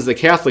reasons the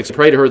Catholics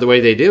pray to her the way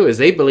they do is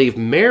they believe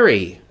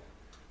Mary,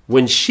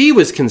 when she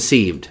was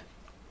conceived,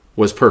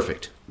 was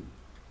perfect.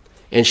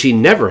 And she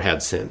never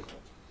had sin.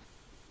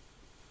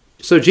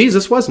 So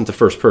Jesus wasn't the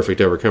first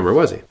perfect overcomer,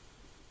 was he?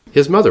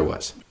 His mother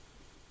was.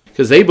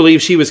 Because they believe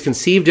she was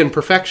conceived in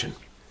perfection.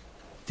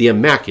 The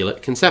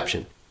Immaculate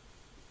Conception.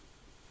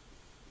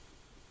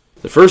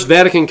 The First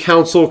Vatican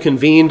Council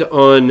convened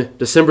on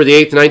December the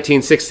 8th,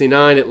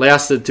 1969. It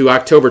lasted through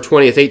October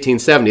 20th,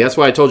 1870. That's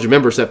why I told you,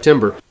 remember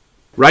September.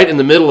 Right in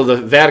the middle of the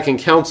Vatican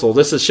Council,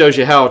 this shows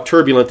you how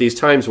turbulent these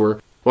times were.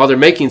 While they're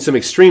making some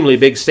extremely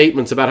big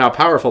statements about how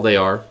powerful they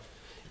are,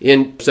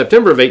 in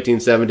September of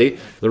 1870,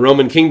 the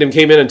Roman kingdom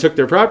came in and took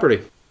their property.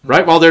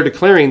 Right while they're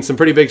declaring some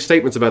pretty big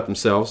statements about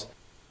themselves.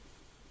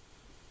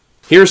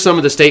 Here's some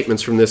of the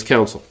statements from this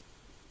council.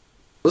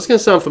 This is going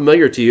to sound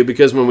familiar to you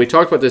because when we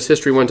talked about this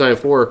history one time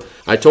before,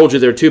 I told you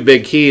there are two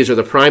big keys, are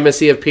the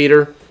primacy of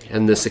Peter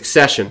and the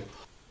succession.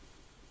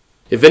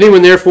 If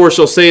anyone therefore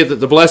shall say that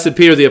the blessed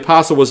Peter the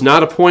apostle was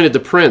not appointed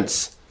the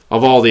prince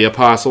of all the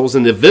apostles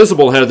and the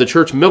visible head of the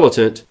church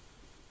militant,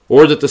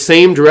 or that the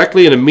same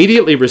directly and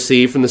immediately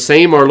received from the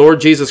same our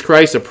Lord Jesus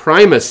Christ a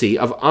primacy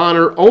of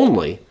honor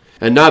only,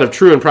 and not of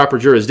true and proper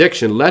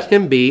jurisdiction, let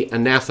him be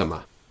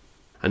anathema.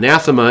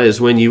 Anathema is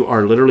when you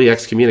are literally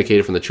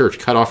excommunicated from the church,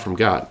 cut off from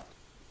God.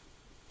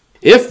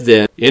 If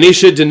then any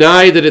should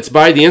deny that it's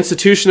by the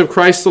institution of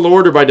Christ the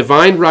Lord or by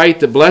divine right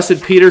that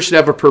blessed Peter should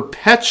have a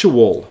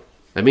perpetual,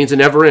 that means it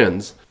never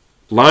ends,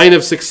 line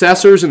of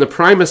successors in the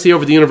primacy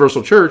over the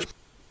universal church,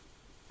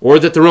 or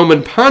that the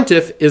Roman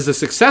pontiff is the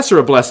successor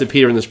of blessed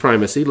Peter in this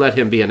primacy, let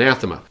him be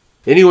anathema.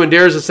 Anyone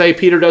dares to say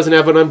Peter doesn't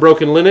have an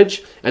unbroken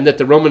lineage and that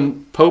the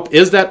Roman pope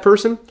is that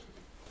person,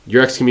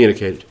 you're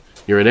excommunicated.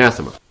 You're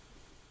anathema.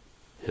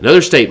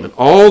 Another statement,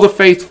 all the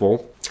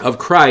faithful of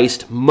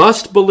Christ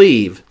must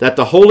believe that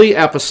the Holy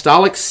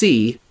Apostolic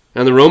See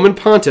and the Roman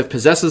pontiff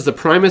possesses the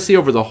primacy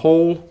over the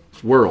whole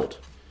world.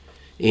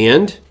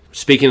 And,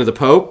 speaking of the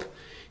pope,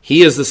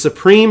 he is the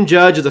supreme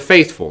judge of the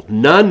faithful.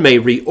 None may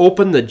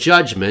reopen the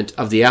judgment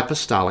of the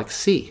Apostolic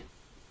See.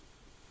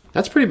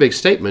 That's a pretty big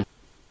statement.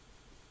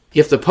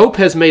 If the Pope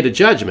has made a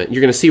judgment,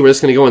 you're going to see where this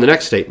is going to go in the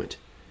next statement.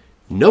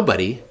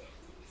 Nobody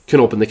can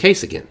open the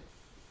case again.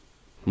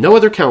 No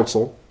other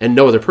council and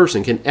no other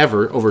person can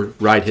ever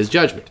override his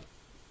judgment.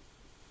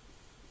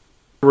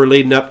 We're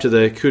leading up to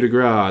the coup de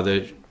grace,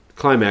 the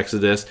climax of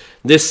this.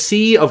 This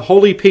See of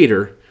Holy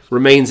Peter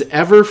remains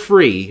ever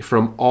free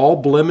from all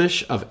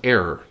blemish of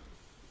error.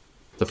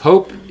 The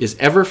Pope is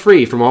ever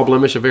free from all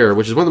blemish of error,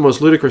 which is one of the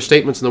most ludicrous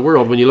statements in the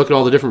world when you look at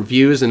all the different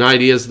views and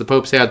ideas the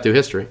popes had through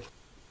history.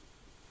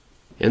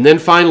 And then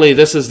finally,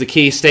 this is the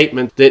key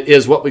statement that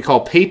is what we call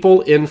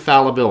papal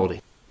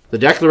infallibility. The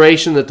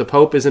declaration that the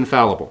Pope is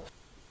infallible.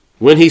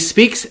 When he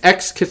speaks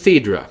ex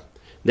cathedra,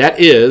 that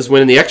is,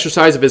 when in the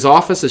exercise of his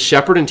office as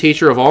shepherd and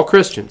teacher of all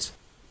Christians,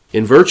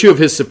 in virtue of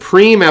his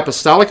supreme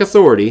apostolic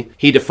authority,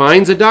 he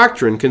defines a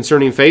doctrine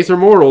concerning faith or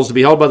morals to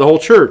be held by the whole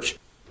church.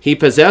 He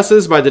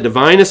possesses, by the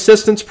divine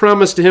assistance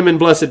promised to him in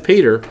Blessed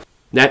Peter,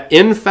 that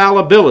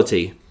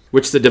infallibility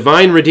which the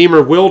divine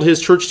Redeemer willed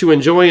his church to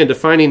enjoy in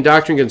defining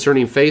doctrine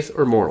concerning faith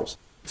or morals.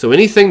 So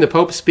anything the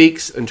Pope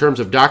speaks in terms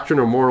of doctrine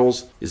or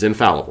morals is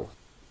infallible.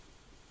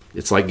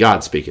 It's like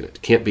God speaking it.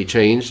 It can't be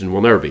changed and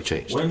will never be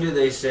changed. When do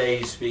they say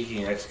he's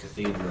speaking ex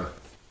cathedra?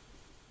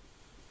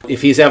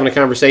 If he's having a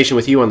conversation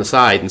with you on the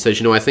side and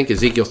says, I think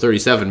Ezekiel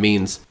 37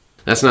 means,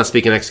 that's not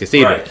speaking ex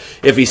cathedra. Right.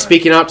 If he's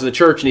speaking out to the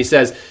church and he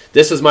says,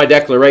 this is my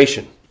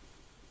declaration.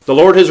 The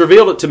Lord has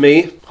revealed it to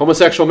me.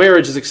 Homosexual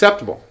marriage is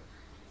acceptable.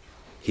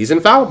 He's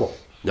infallible.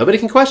 Nobody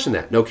can question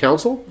that. No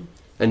council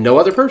and no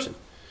other person,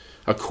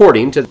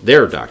 according to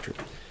their doctrine.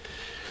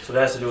 So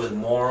that has to do with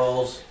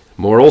morals?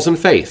 Morals and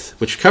faith,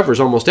 which covers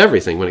almost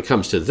everything when it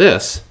comes to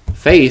this.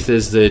 Faith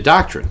is the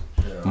doctrine.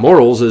 Yeah.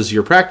 Morals is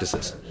your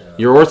practices,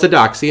 your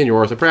orthodoxy and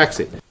your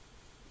orthopraxy.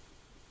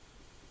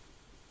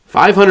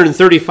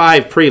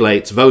 535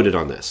 prelates voted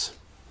on this.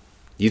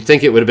 You'd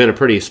think it would have been a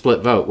pretty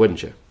split vote,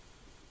 wouldn't you?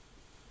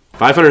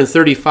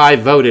 535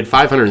 voted,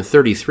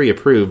 533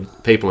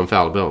 approved papal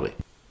infallibility.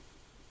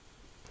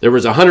 There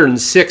was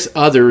 106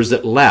 others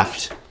that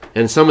left,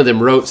 and some of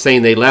them wrote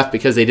saying they left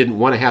because they didn't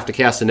want to have to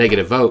cast a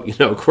negative vote.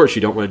 Of course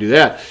you don't want to do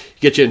that.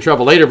 Get you in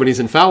trouble later when he's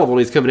infallible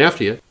and he's coming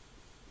after you.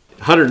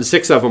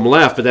 106 of them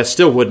left, but that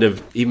still wouldn't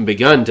have even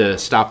begun to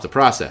stop the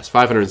process.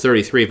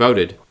 533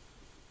 voted.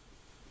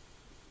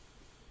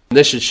 And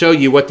this should show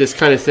you what this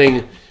kind of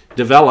thing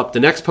developed. The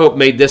next pope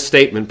made this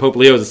statement, Pope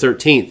Leo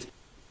XIII.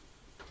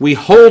 We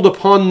hold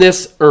upon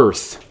this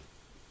earth,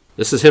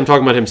 this is him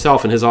talking about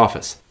himself in his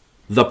office,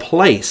 the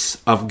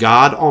place of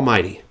God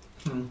Almighty.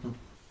 Mm-hmm.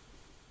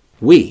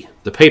 We,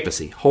 the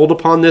papacy, hold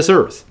upon this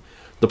earth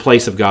the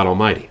place of God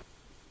Almighty.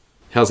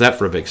 How's that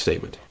for a big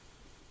statement?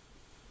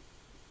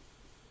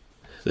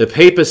 The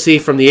papacy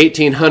from the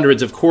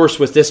 1800s, of course,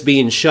 with this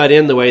being shut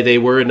in the way they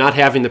were, not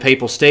having the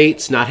papal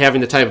states, not having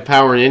the type of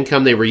power and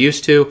income they were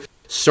used to,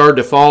 started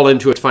to fall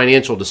into a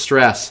financial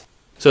distress.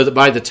 So that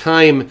by the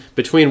time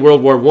between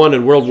World War I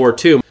and World War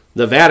II,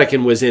 the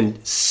Vatican was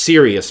in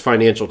serious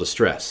financial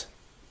distress.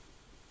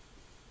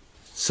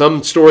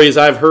 Some stories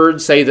I've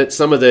heard say that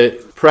some of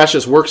the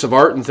precious works of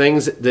art and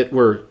things that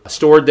were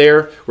stored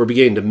there were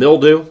beginning to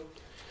mildew,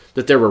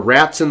 that there were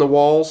rats in the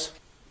walls.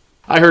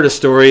 I heard a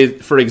story,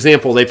 for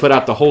example, they put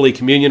out the Holy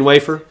Communion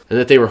wafer, and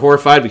that they were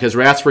horrified because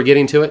rats were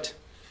getting to it.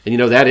 And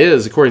that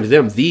is, according to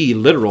them, the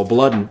literal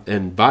blood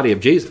and body of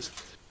Jesus.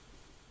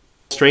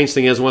 Strange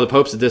thing is, one of the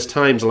popes at this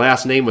time's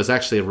last name was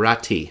actually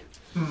Ratti.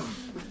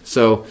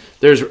 So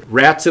there's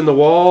rats in the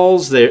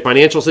walls. The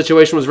financial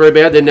situation was very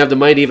bad. They didn't have the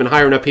money to even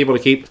hire enough people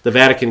to keep the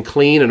Vatican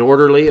clean and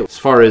orderly. As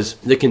far as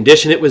the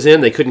condition it was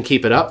in, they couldn't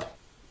keep it up.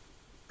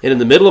 And in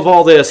the middle of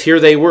all this, here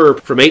they were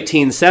from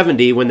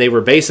 1870 when they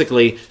were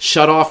basically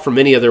shut off from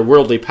any of their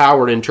worldly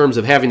power in terms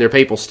of having their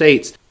papal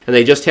states, and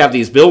they just have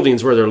these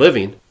buildings where they're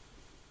living.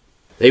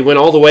 They went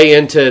all the way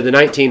into the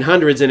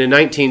 1900s, and in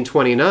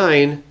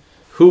 1929,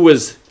 who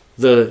was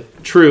the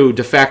true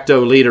de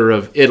facto leader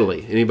of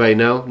Italy? Anybody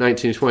know?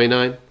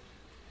 1929?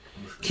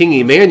 King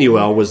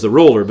Emmanuel was the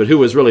ruler, but who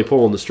was really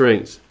pulling the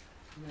strings?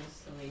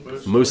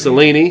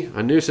 Mussolini.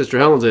 I knew Sister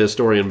Helen's a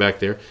historian back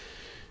there.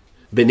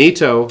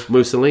 Benito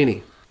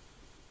Mussolini.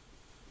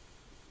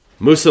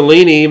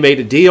 Mussolini made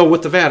a deal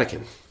with the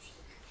Vatican.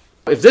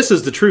 If this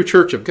is the true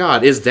Church of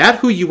God, is that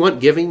who you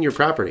want giving your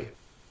property?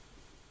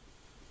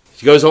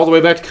 It goes all the way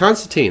back to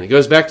Constantine. It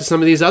goes back to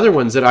some of these other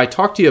ones that I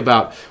talked to you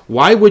about.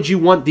 Why would you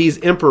want these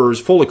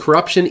emperors full of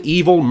corruption,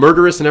 evil,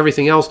 murderous, and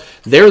everything else?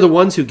 They're the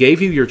ones who gave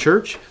you your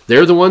church.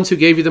 They're the ones who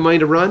gave you the money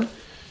to run.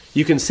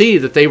 You can see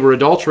that they were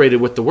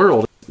adulterated with the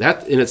world.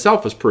 That in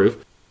itself is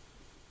proof.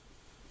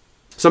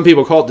 Some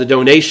people call it the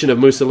donation of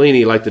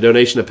Mussolini, like the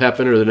donation of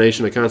Pepin or the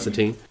donation of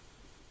Constantine.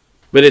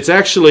 But it's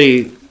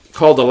actually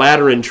called the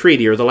Lateran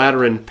Treaty or the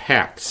Lateran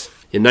Pacts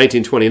in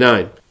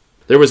 1929.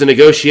 There was a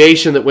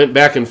negotiation that went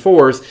back and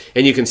forth,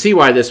 and you can see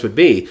why this would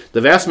be.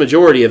 The vast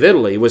majority of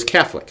Italy was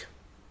Catholic.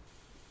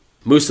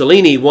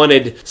 Mussolini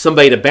wanted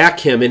somebody to back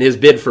him in his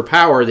bid for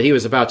power that he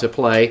was about to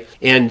play,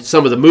 and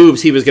some of the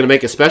moves he was going to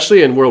make,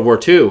 especially in World War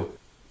II.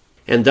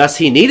 And thus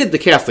he needed the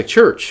Catholic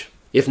Church,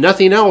 if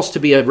nothing else, to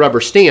be a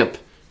rubber stamp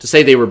to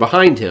say they were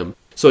behind him,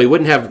 so he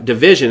wouldn't have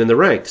division in the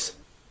ranks.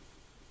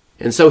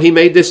 And so he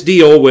made this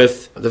deal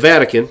with the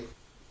Vatican.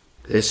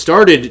 It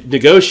started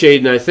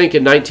negotiating, I think,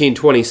 in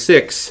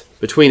 1926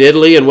 between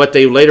Italy and what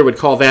they later would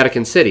call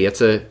Vatican City. It's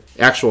an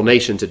actual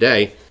nation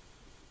today.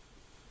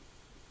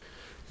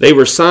 They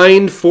were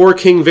signed for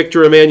King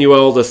Victor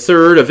Emmanuel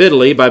III of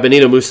Italy by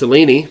Benito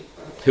Mussolini,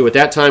 who at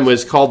that time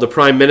was called the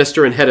Prime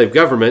Minister and head of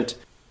government.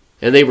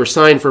 and they were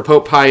signed for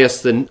Pope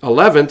Pius XI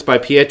by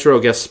Pietro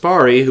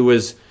Gaspari, who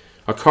was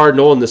a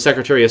cardinal and the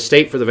Secretary of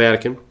State for the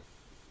Vatican,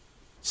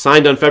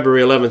 signed on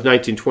February 11th,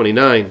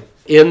 1929,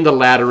 in the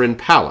Lateran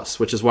Palace,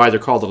 which is why they're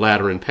called the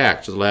Lateran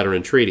Pact, or the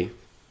Lateran Treaty.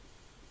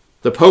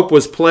 The Pope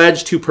was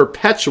pledged to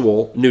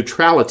perpetual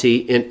neutrality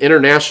in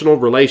international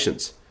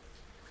relations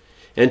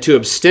and to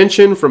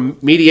abstention from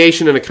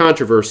mediation in a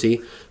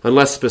controversy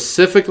unless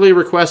specifically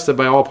requested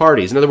by all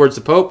parties. In other words,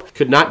 the Pope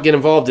could not get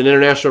involved in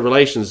international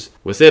relations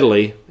with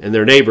Italy and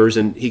their neighbors,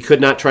 and he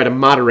could not try to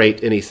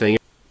moderate anything.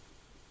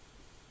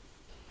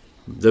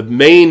 The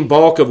main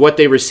bulk of what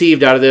they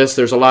received out of this,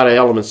 there's a lot of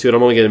elements to it.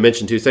 I'm only going to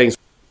mention two things.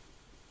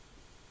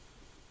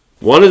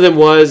 One of them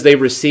was they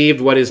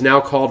received what is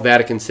now called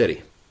Vatican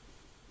City,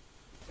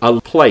 a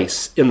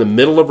place in the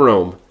middle of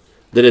Rome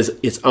that is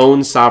its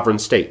own sovereign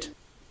state,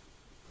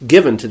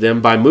 given to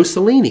them by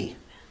Mussolini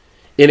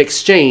in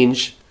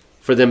exchange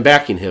for them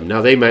backing him.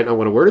 Now, they might not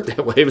want to word it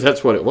that way, but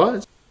that's what it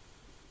was.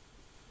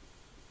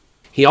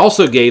 He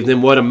also gave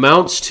them what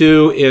amounts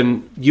to,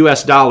 in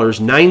U.S. dollars,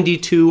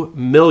 $92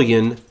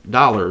 million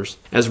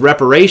as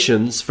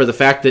reparations for the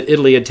fact that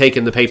Italy had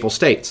taken the Papal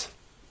States,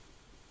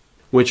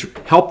 which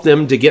helped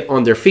them to get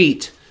on their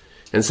feet.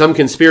 And some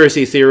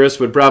conspiracy theorists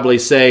would probably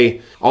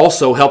say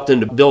also helped them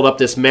to build up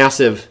this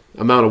massive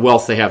amount of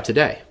wealth they have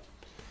today.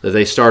 That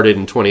they started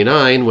in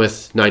 29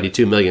 with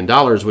 $92 million,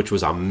 which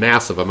was a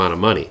massive amount of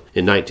money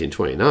in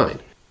 1929.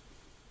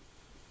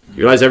 You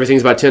realize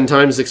everything's about 10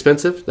 times as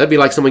expensive? That'd be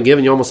like someone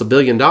giving you almost $1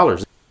 billion.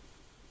 And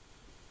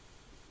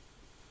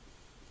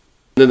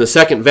then the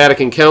Second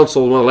Vatican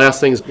Council, one of the last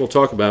things we'll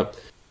talk about,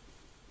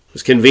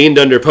 was convened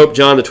under Pope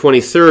John the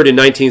 23rd in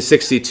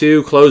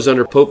 1962, closed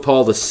under Pope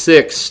Paul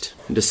VI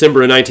in December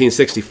of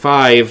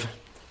 1965.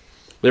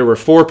 There were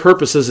 4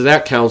 purposes of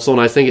that council,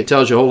 and I think it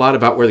tells you a whole lot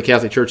about where the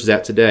Catholic Church is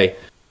at today.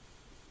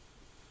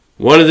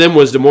 One of them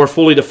was to more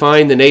fully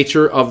define the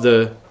nature of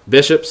the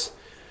bishops.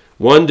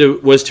 One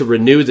was to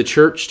renew the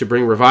church, to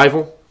bring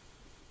revival.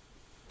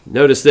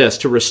 Notice this,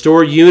 to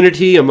restore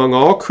unity among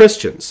all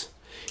Christians,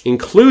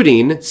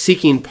 including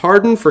seeking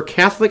pardon for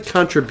Catholic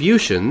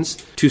contributions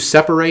to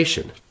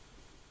separation,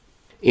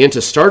 and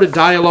to start a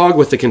dialogue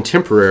with the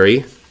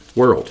contemporary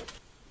world.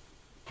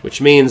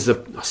 Which means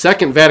the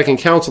Second Vatican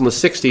Council in the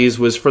 60s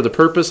was for the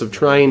purpose of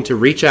trying to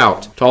reach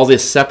out to all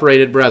these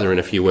separated brethren,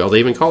 if you will. They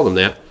even call them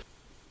that.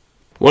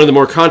 One of the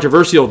more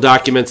controversial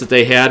documents that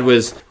they had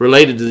was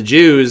related to the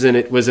Jews, and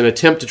it was an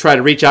attempt to try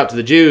to reach out to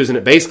the Jews, and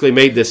it basically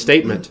made this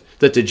statement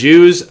that the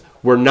Jews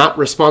were not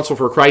responsible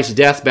for Christ's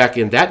death back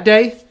in that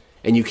day,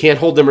 and you can't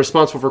hold them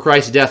responsible for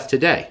Christ's death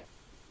today.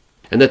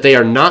 And that they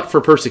are not for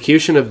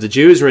persecution of the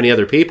Jews or any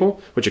other people,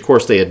 which of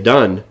course they had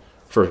done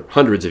for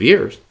hundreds of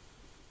years.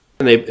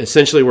 And they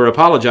essentially were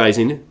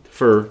apologizing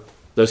for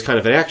those kind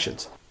of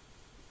actions.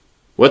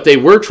 What they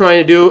were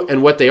trying to do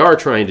and what they are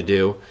trying to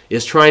do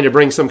is trying to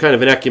bring some kind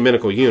of an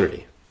ecumenical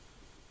unity.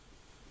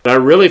 But I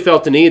really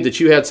felt the need that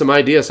you had some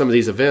idea of some of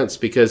these events,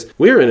 because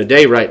we're in a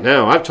day right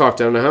now. I've talked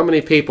to I don't know how many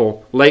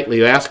people lately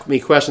who ask me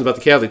questions about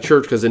the Catholic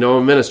Church because they know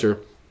I'm a minister.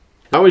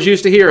 I was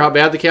used to hear how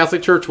bad the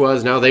Catholic Church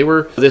was. Now they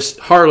were this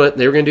harlot,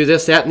 they were going to do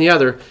this, that, and the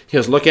other. He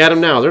goes, look at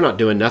them now. They're not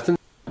doing nothing.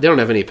 They don't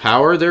have any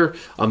power. They're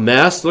a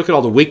mess. Look at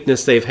all the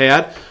weakness they've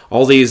had.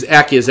 All these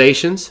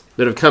accusations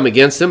that have come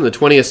against them in the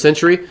 20th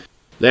century.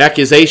 The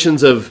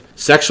accusations of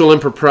sexual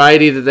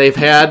impropriety that they've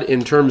had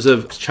in terms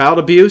of child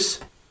abuse.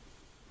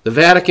 The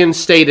Vatican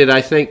stated,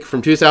 I think,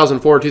 from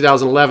 2004 to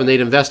 2011,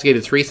 they'd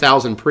investigated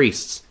 3,000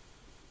 priests.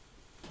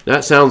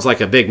 That sounds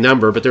like a big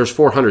number, but there's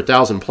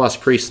 400,000 plus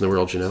priests in the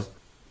world, you know.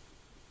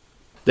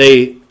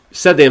 They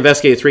said they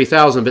investigated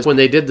 3,000, but when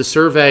they did the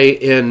survey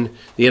in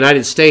the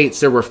United States,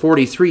 there were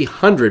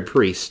 4,300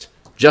 priests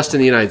just in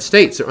the United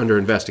States that are under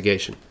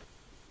investigation.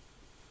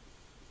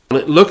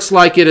 It looks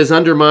like it has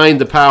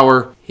undermined the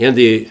power and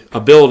the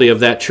ability of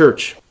that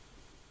church,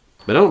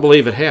 but I don't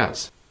believe it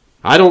has.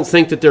 I don't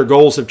think that their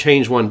goals have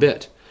changed one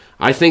bit.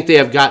 I think they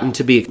have gotten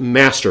to be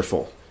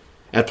masterful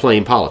at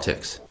playing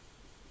politics.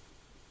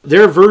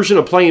 Their version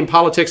of playing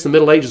politics in the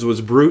Middle Ages was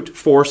brute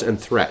force and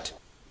threat.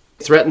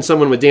 Threaten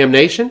someone with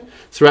damnation,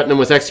 threaten them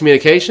with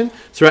excommunication,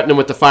 threaten them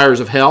with the fires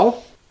of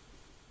hell.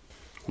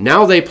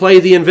 Now they play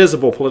the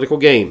invisible political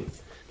game.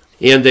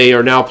 And they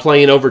are now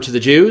playing over to the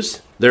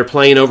Jews. They're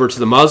playing over to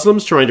the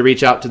Muslims, trying to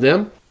reach out to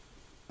them.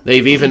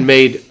 They've even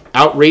made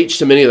outreach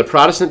to many of the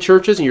Protestant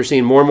churches, and you're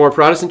seeing more and more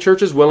Protestant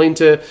churches willing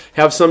to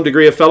have some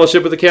degree of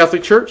fellowship with the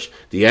Catholic Church.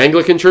 The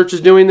Anglican Church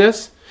is doing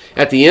this.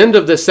 At the end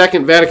of the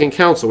Second Vatican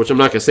Council, which I'm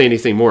not going to say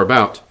anything more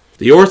about,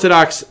 the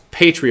Orthodox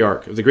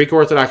Patriarch of the Greek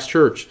Orthodox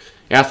Church,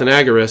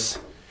 Athenagoras,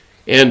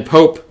 and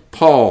Pope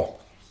Paul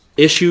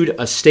issued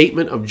a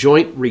statement of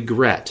joint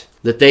regret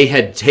that they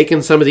had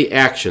taken some of the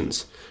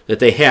actions that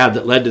they had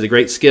that led to the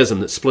Great Schism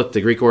that split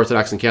the Greek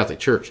Orthodox and Catholic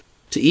Church.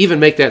 To even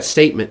make that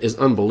statement is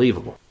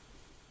unbelievable.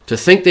 To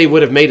think they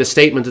would have made a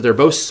statement that they're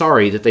both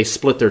sorry that they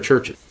split their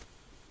churches.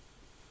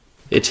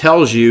 It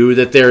tells you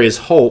that there is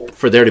hope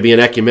for there to be an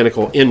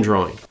ecumenical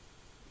indrawing.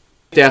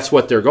 That's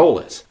what their goal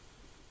is.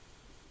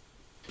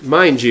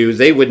 Mind you,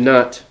 they would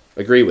not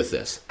agree with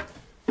this.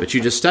 but you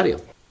just study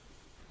them.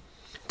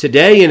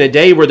 Today, in a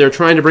day where they're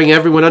trying to bring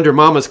everyone under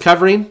mama's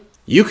covering,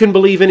 you can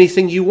believe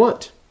anything you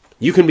want.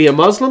 You can be a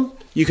Muslim,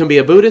 you can be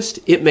a Buddhist.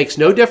 It makes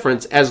no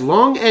difference as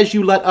long as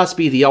you let us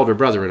be the elder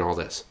brother in all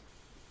this.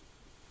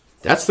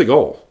 That's the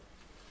goal.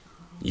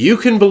 You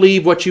can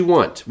believe what you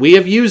want. We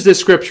have used this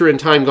scripture in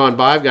time gone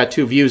by. I've got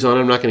 2 views on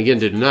it I'm not going to get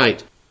into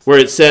tonight, where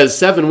it says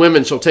 7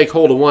 women shall take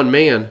hold of one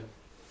man.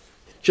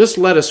 Just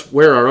let us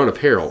wear our own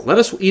apparel. Let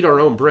us eat our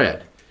own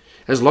bread.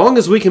 As long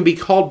as we can be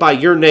called by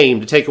your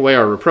name to take away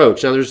our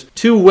reproach. Now, there's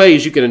 2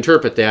 ways you can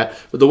interpret that,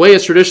 but the way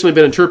it's traditionally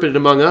been interpreted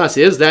among us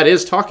is that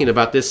is talking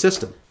about this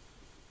system.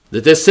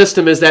 That this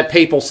system is that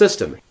papal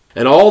system.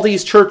 And all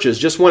these churches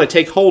just want to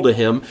take hold of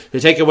him to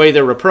take away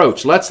their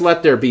reproach. Let's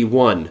let there be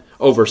one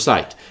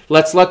oversight.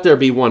 Let's let there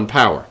be one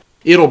power.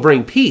 It'll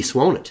bring peace,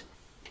 won't it?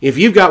 If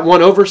you've got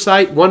one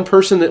oversight, one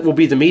person that will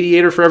be the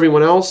mediator for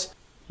everyone else,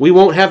 we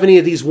won't have any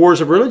of these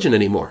wars of religion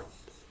anymore.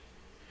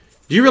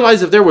 Do you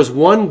realize if there was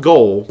one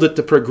goal that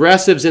the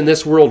progressives in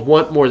this world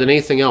want more than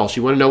anything else,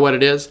 you want to know what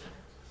it is?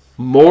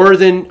 More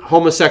than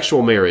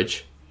homosexual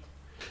marriage.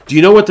 Do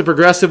you know what the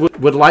progressive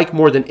would like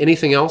more than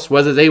anything else,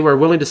 whether they were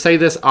willing to say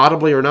this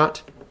audibly or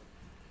not?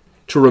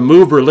 To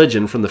remove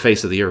religion from the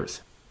face of the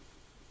earth.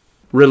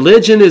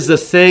 Religion is the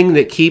thing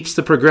that keeps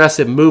the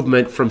progressive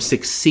movement from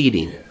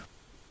succeeding.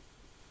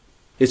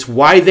 It's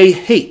why they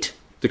hate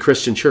the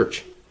Christian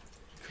church.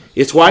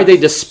 It's why they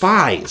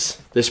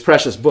despise this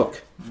precious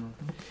book.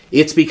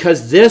 It's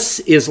because this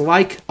is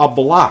like a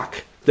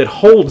block that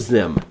holds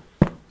them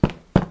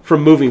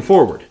from moving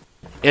forward.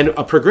 And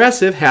a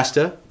progressive has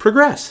to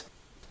progress.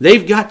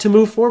 They've got to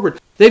move forward.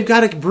 They've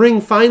got to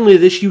bring finally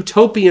this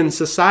utopian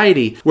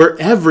society where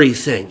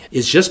everything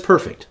is just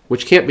perfect,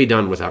 which can't be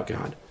done without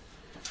God.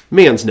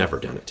 Man's never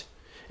done it.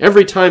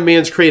 Every time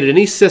man's created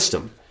any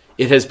system,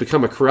 it has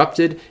become a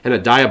corrupted and a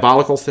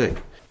diabolical thing.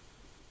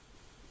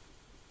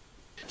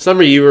 Some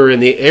of you were in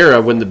the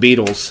era when the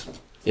Beatles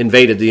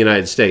invaded the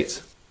United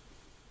States.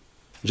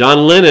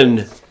 John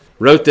Lennon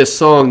wrote this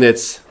song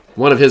that's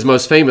one of his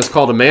most famous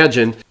called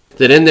Imagine,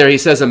 that in there he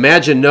says,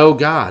 imagine no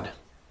God,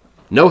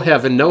 no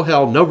heaven, no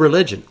hell, no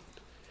religion.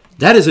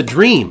 That is a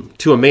dream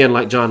to a man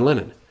like John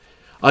Lennon.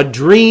 A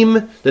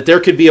dream that there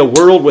could be a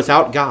world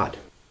without God.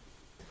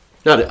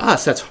 Now to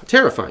us, that's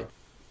terrifying.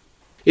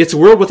 It's a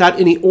world without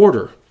any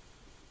order.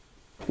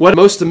 What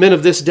most of the men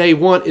of this day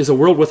want is a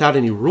world without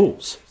any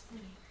rules.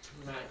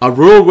 A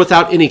world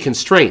without any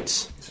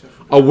constraints.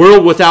 A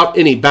world without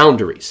any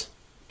boundaries.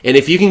 And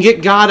if you can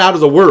get God out of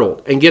the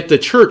world and get the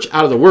church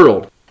out of the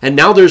world, and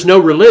now there's no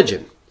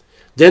religion,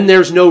 then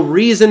there's no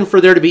reason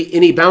for there to be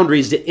any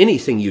boundaries to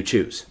anything you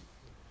choose.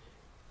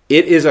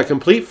 It is a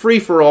complete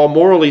free-for-all,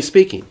 morally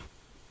speaking.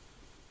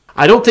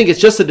 I don't think it's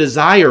just a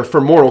desire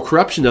for moral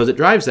corruption, though, that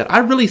drives that. I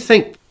really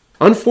think,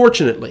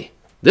 unfortunately,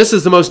 this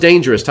is the most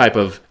dangerous type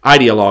of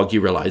ideologue,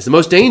 you realize. The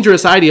most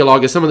dangerous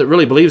ideologue is someone that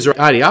really believes their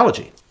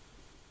ideology.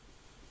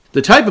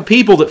 The type of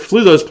people that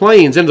flew those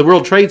planes into the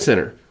World Trade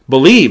Center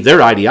believe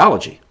their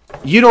ideology.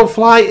 You don't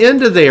fly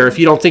into there if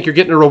you don't think you're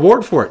getting a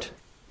reward for it.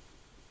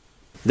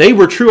 They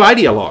were true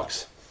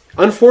ideologues.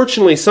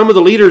 Unfortunately, some of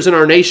the leaders in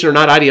our nation are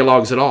not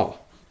ideologues at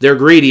all. They're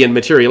greedy and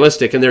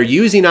materialistic, and they're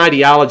using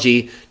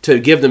ideology to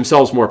give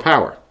themselves more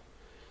power.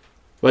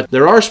 But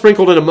there are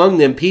sprinkled in among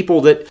them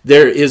people that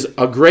there is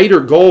a greater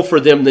goal for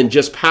them than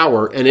just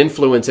power and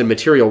influence and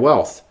material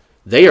wealth.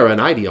 They are an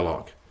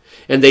ideologue.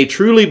 And they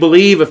truly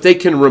believe if they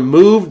can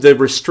remove the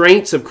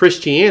restraints of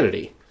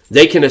Christianity,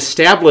 they can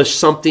establish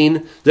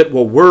something that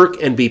will work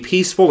and be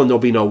peaceful and there'll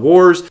be no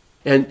wars.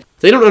 And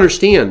they don't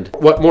understand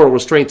what moral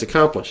restraints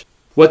accomplish.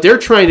 What they're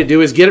trying to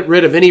do is get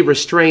rid of any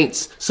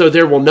restraints so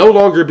there will no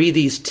longer be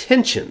these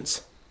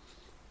tensions.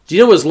 Do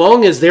you know, as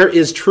long as there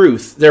is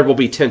truth, there will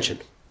be tension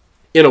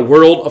in a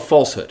world of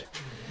falsehood.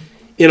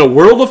 In a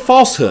world of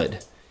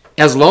falsehood,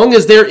 as long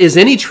as there is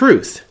any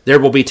truth, there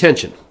will be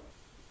tension.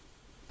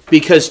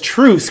 Because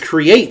truth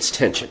creates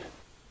tension.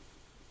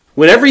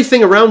 When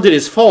everything around it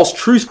is false,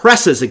 truth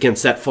presses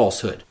against that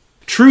falsehood.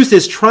 Truth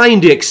is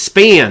trying to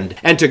expand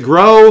and to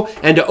grow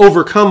and to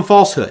overcome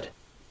falsehood.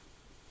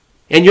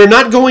 And you're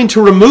not going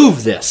to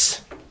remove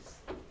this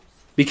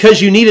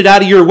because you need it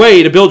out of your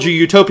way to build your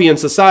utopian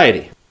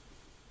society.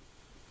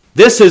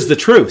 This is the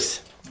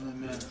truth.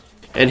 Amen.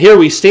 And here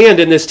we stand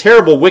in this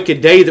terrible,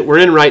 wicked day that we're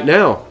in right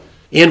now.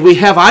 And we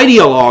have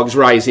ideologues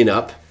rising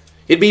up.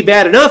 It'd be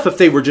bad enough if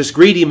they were just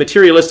greedy,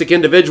 materialistic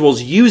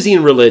individuals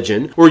using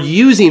religion or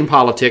using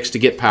politics to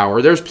get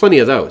power. There's plenty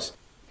of those.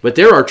 But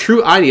there are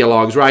true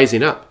ideologues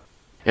rising up.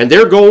 And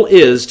their goal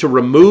is to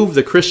remove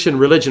the Christian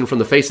religion from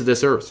the face of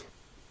this earth.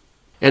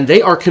 And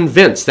they are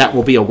convinced that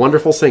will be a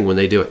wonderful thing when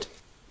they do it.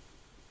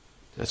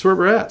 That's where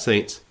we're at,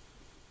 saints.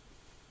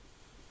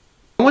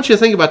 I want you to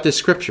think about this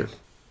scripture.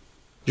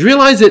 Do you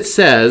realize it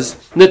says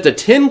that the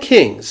 10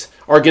 kings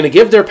are going to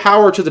give their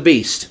power to the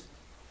beast?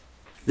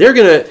 They're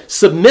going to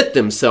submit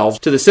themselves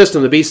to the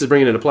system the beast is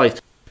bringing into place.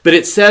 But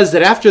it says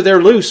that after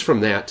they're loose from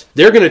that,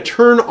 they're going to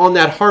turn on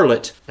that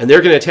harlot and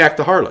they're going to attack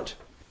the harlot.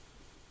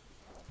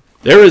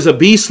 There is a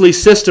beastly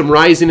system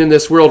rising in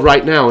this world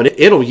right now, and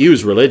it'll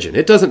use religion.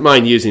 It doesn't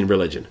mind using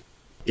religion.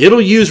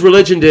 It'll use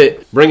religion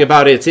to bring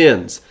about its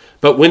ends.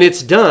 But when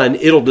it's done,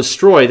 it'll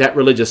destroy that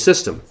religious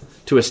system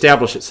to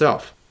establish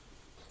itself.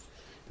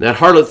 And that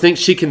harlot thinks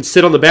she can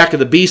sit on the back of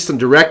the beast and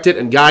direct it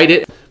and guide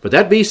it, but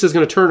that beast is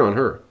going to turn on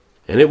her,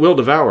 and it will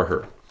devour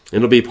her. And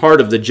it'll be part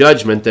of the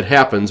judgment that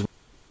happens.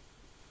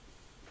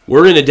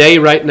 We're in a day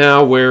right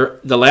now where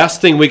the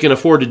last thing we can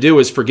afford to do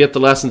is forget the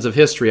lessons of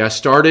history. I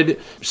started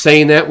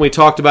saying that when we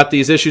talked about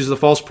these issues of the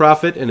false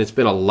prophet, and it's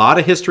been a lot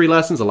of history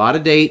lessons, a lot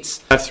of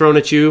dates I've thrown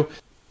at you.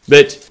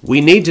 But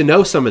we need to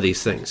know some of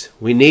these things.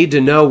 We need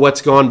to know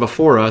what's gone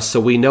before us so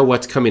we know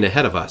what's coming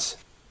ahead of us.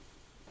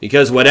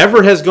 Because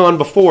whatever has gone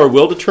before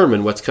will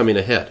determine what's coming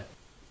ahead.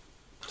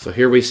 So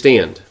here we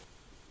stand,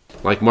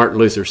 like Martin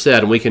Luther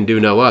said, and we can do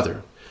no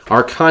other.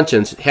 Our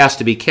conscience has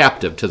to be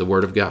captive to the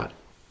Word of God.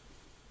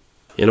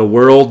 In a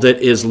world that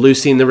is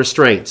loosing the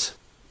restraints,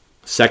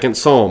 2nd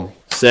Psalm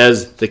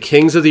says, the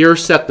kings of the earth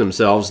set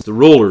themselves, the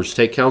rulers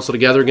take counsel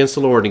together against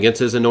the Lord and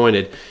against his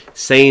anointed,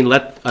 saying,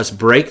 let us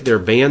break their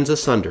bands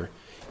asunder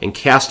and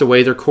cast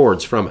away their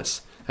cords from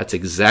us. That's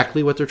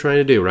exactly what they're trying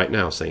to do right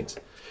now, saints.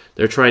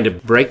 They're trying to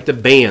break the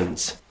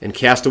bands and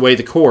cast away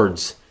the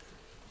cords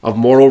of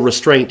moral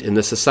restraint in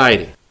this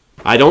society.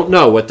 I don't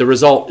know what the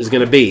result is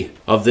going to be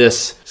of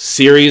this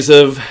series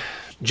of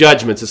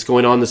judgments that's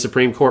going on in the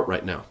Supreme Court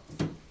right now.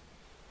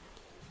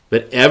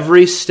 But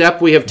every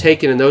step we have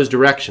taken in those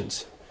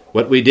directions,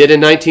 what we did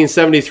in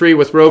 1973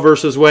 with Roe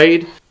versus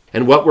Wade,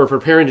 and what we're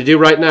preparing to do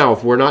right now,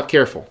 if we're not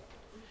careful,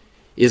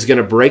 is going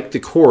to break the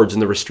cords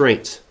and the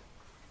restraints.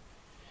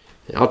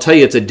 And I'll tell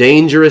you, it's a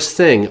dangerous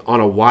thing on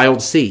a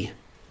wild sea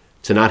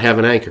to not have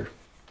an anchor.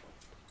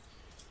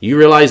 You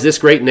realize this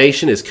great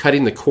nation is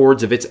cutting the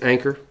cords of its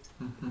anchor?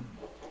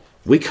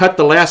 We cut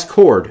the last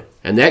cord,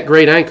 and that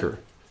great anchor,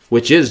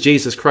 which is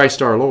Jesus Christ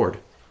our Lord,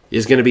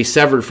 is going to be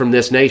severed from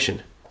this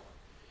nation.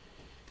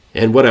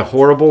 And what a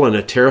horrible and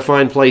a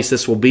terrifying place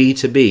this will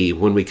be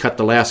when we cut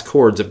the last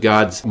cords of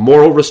God's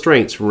moral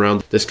restraints from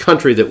around this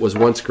country that was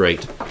once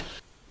great.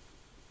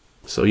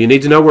 So you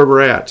need to know where we're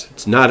at.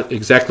 It's not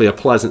exactly a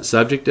pleasant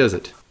subject, is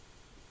it?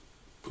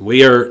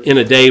 We are in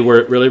a day where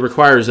it really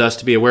requires us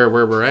to be aware of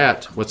where we're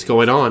at, what's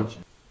going on,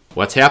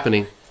 what's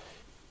happening.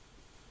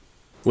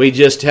 We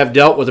just have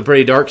dealt with a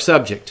pretty dark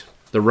subject,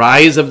 the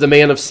rise of the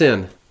man of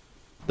sin.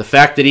 The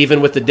fact that even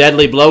with the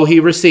deadly blow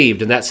he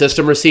received and that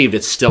system received,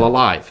 it's still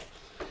alive.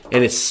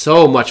 And it's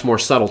so much more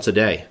subtle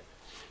today,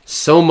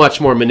 so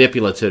much more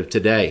manipulative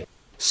today,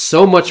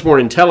 so much more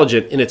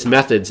intelligent in its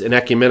methods and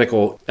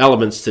ecumenical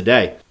elements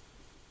today.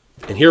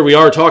 And here we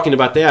are talking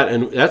about that,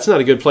 and that's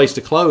not a good place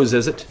to close,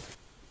 is it?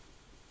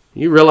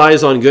 You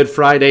realize on Good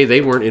Friday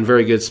they weren't in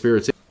very good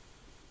spirits.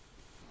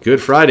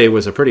 Good Friday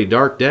was a pretty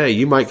dark day.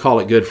 You might call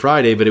it Good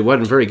Friday, but it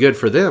wasn't very good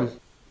for them.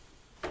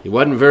 It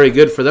wasn't very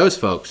good for those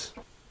folks.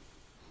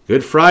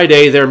 Good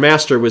Friday, their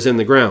master was in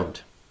the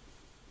ground.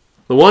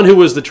 The one who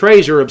was the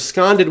treasurer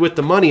absconded with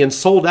the money and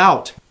sold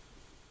out.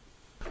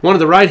 One of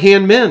the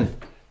right-hand men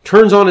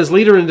turns on his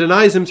leader and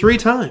denies him 3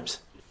 times.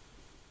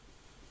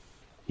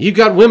 You've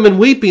got women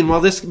weeping while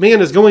this man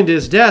is going to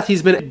his death.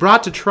 He's been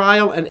brought to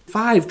trial and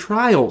 5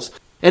 trials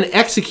and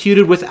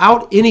executed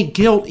without any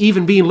guilt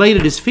even being laid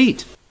at his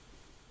feet.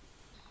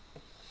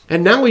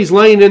 And now he's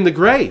laying in the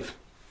grave.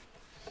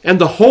 And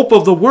the hope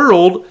of the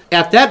world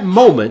at that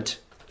moment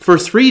for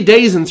 3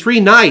 days and 3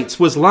 nights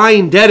was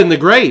lying dead in the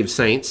grave,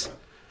 saints.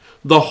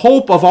 The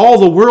hope of all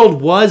the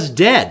world was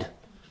dead.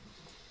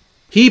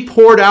 He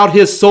poured out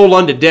his soul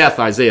unto death,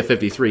 Isaiah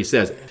 53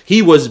 says.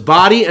 He was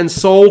body and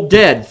soul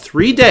dead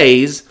 3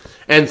 days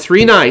and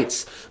 3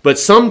 nights, but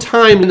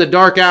sometime in the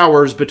dark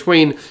hours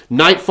between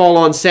nightfall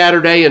on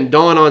Saturday and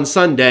dawn on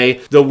Sunday,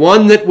 the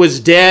one that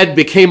was dead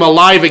became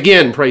alive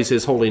again, praise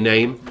his holy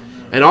name.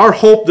 And our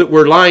hope that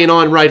we're lying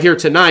on right here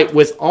tonight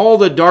with all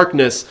the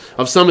darkness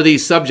of some of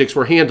these subjects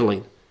we're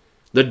handling,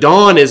 the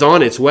dawn is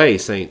on its way,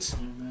 saints.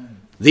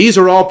 These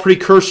are all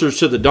precursors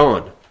to the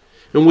dawn.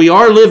 And we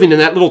are living in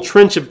that little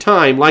trench of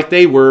time like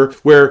they were,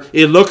 where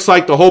it looks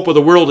like the hope of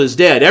the world is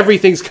dead.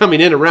 Everything's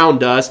coming in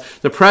around us.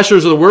 The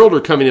pressures of the world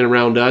are coming in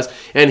around us.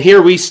 And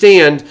here we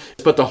stand,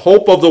 but the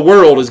hope of the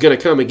world is going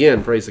to come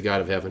again, praise the God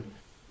of heaven.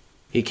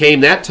 He came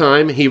that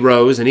time, he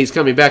rose, and he's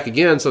coming back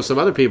again so some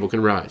other people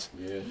can rise.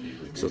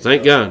 So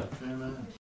thank God.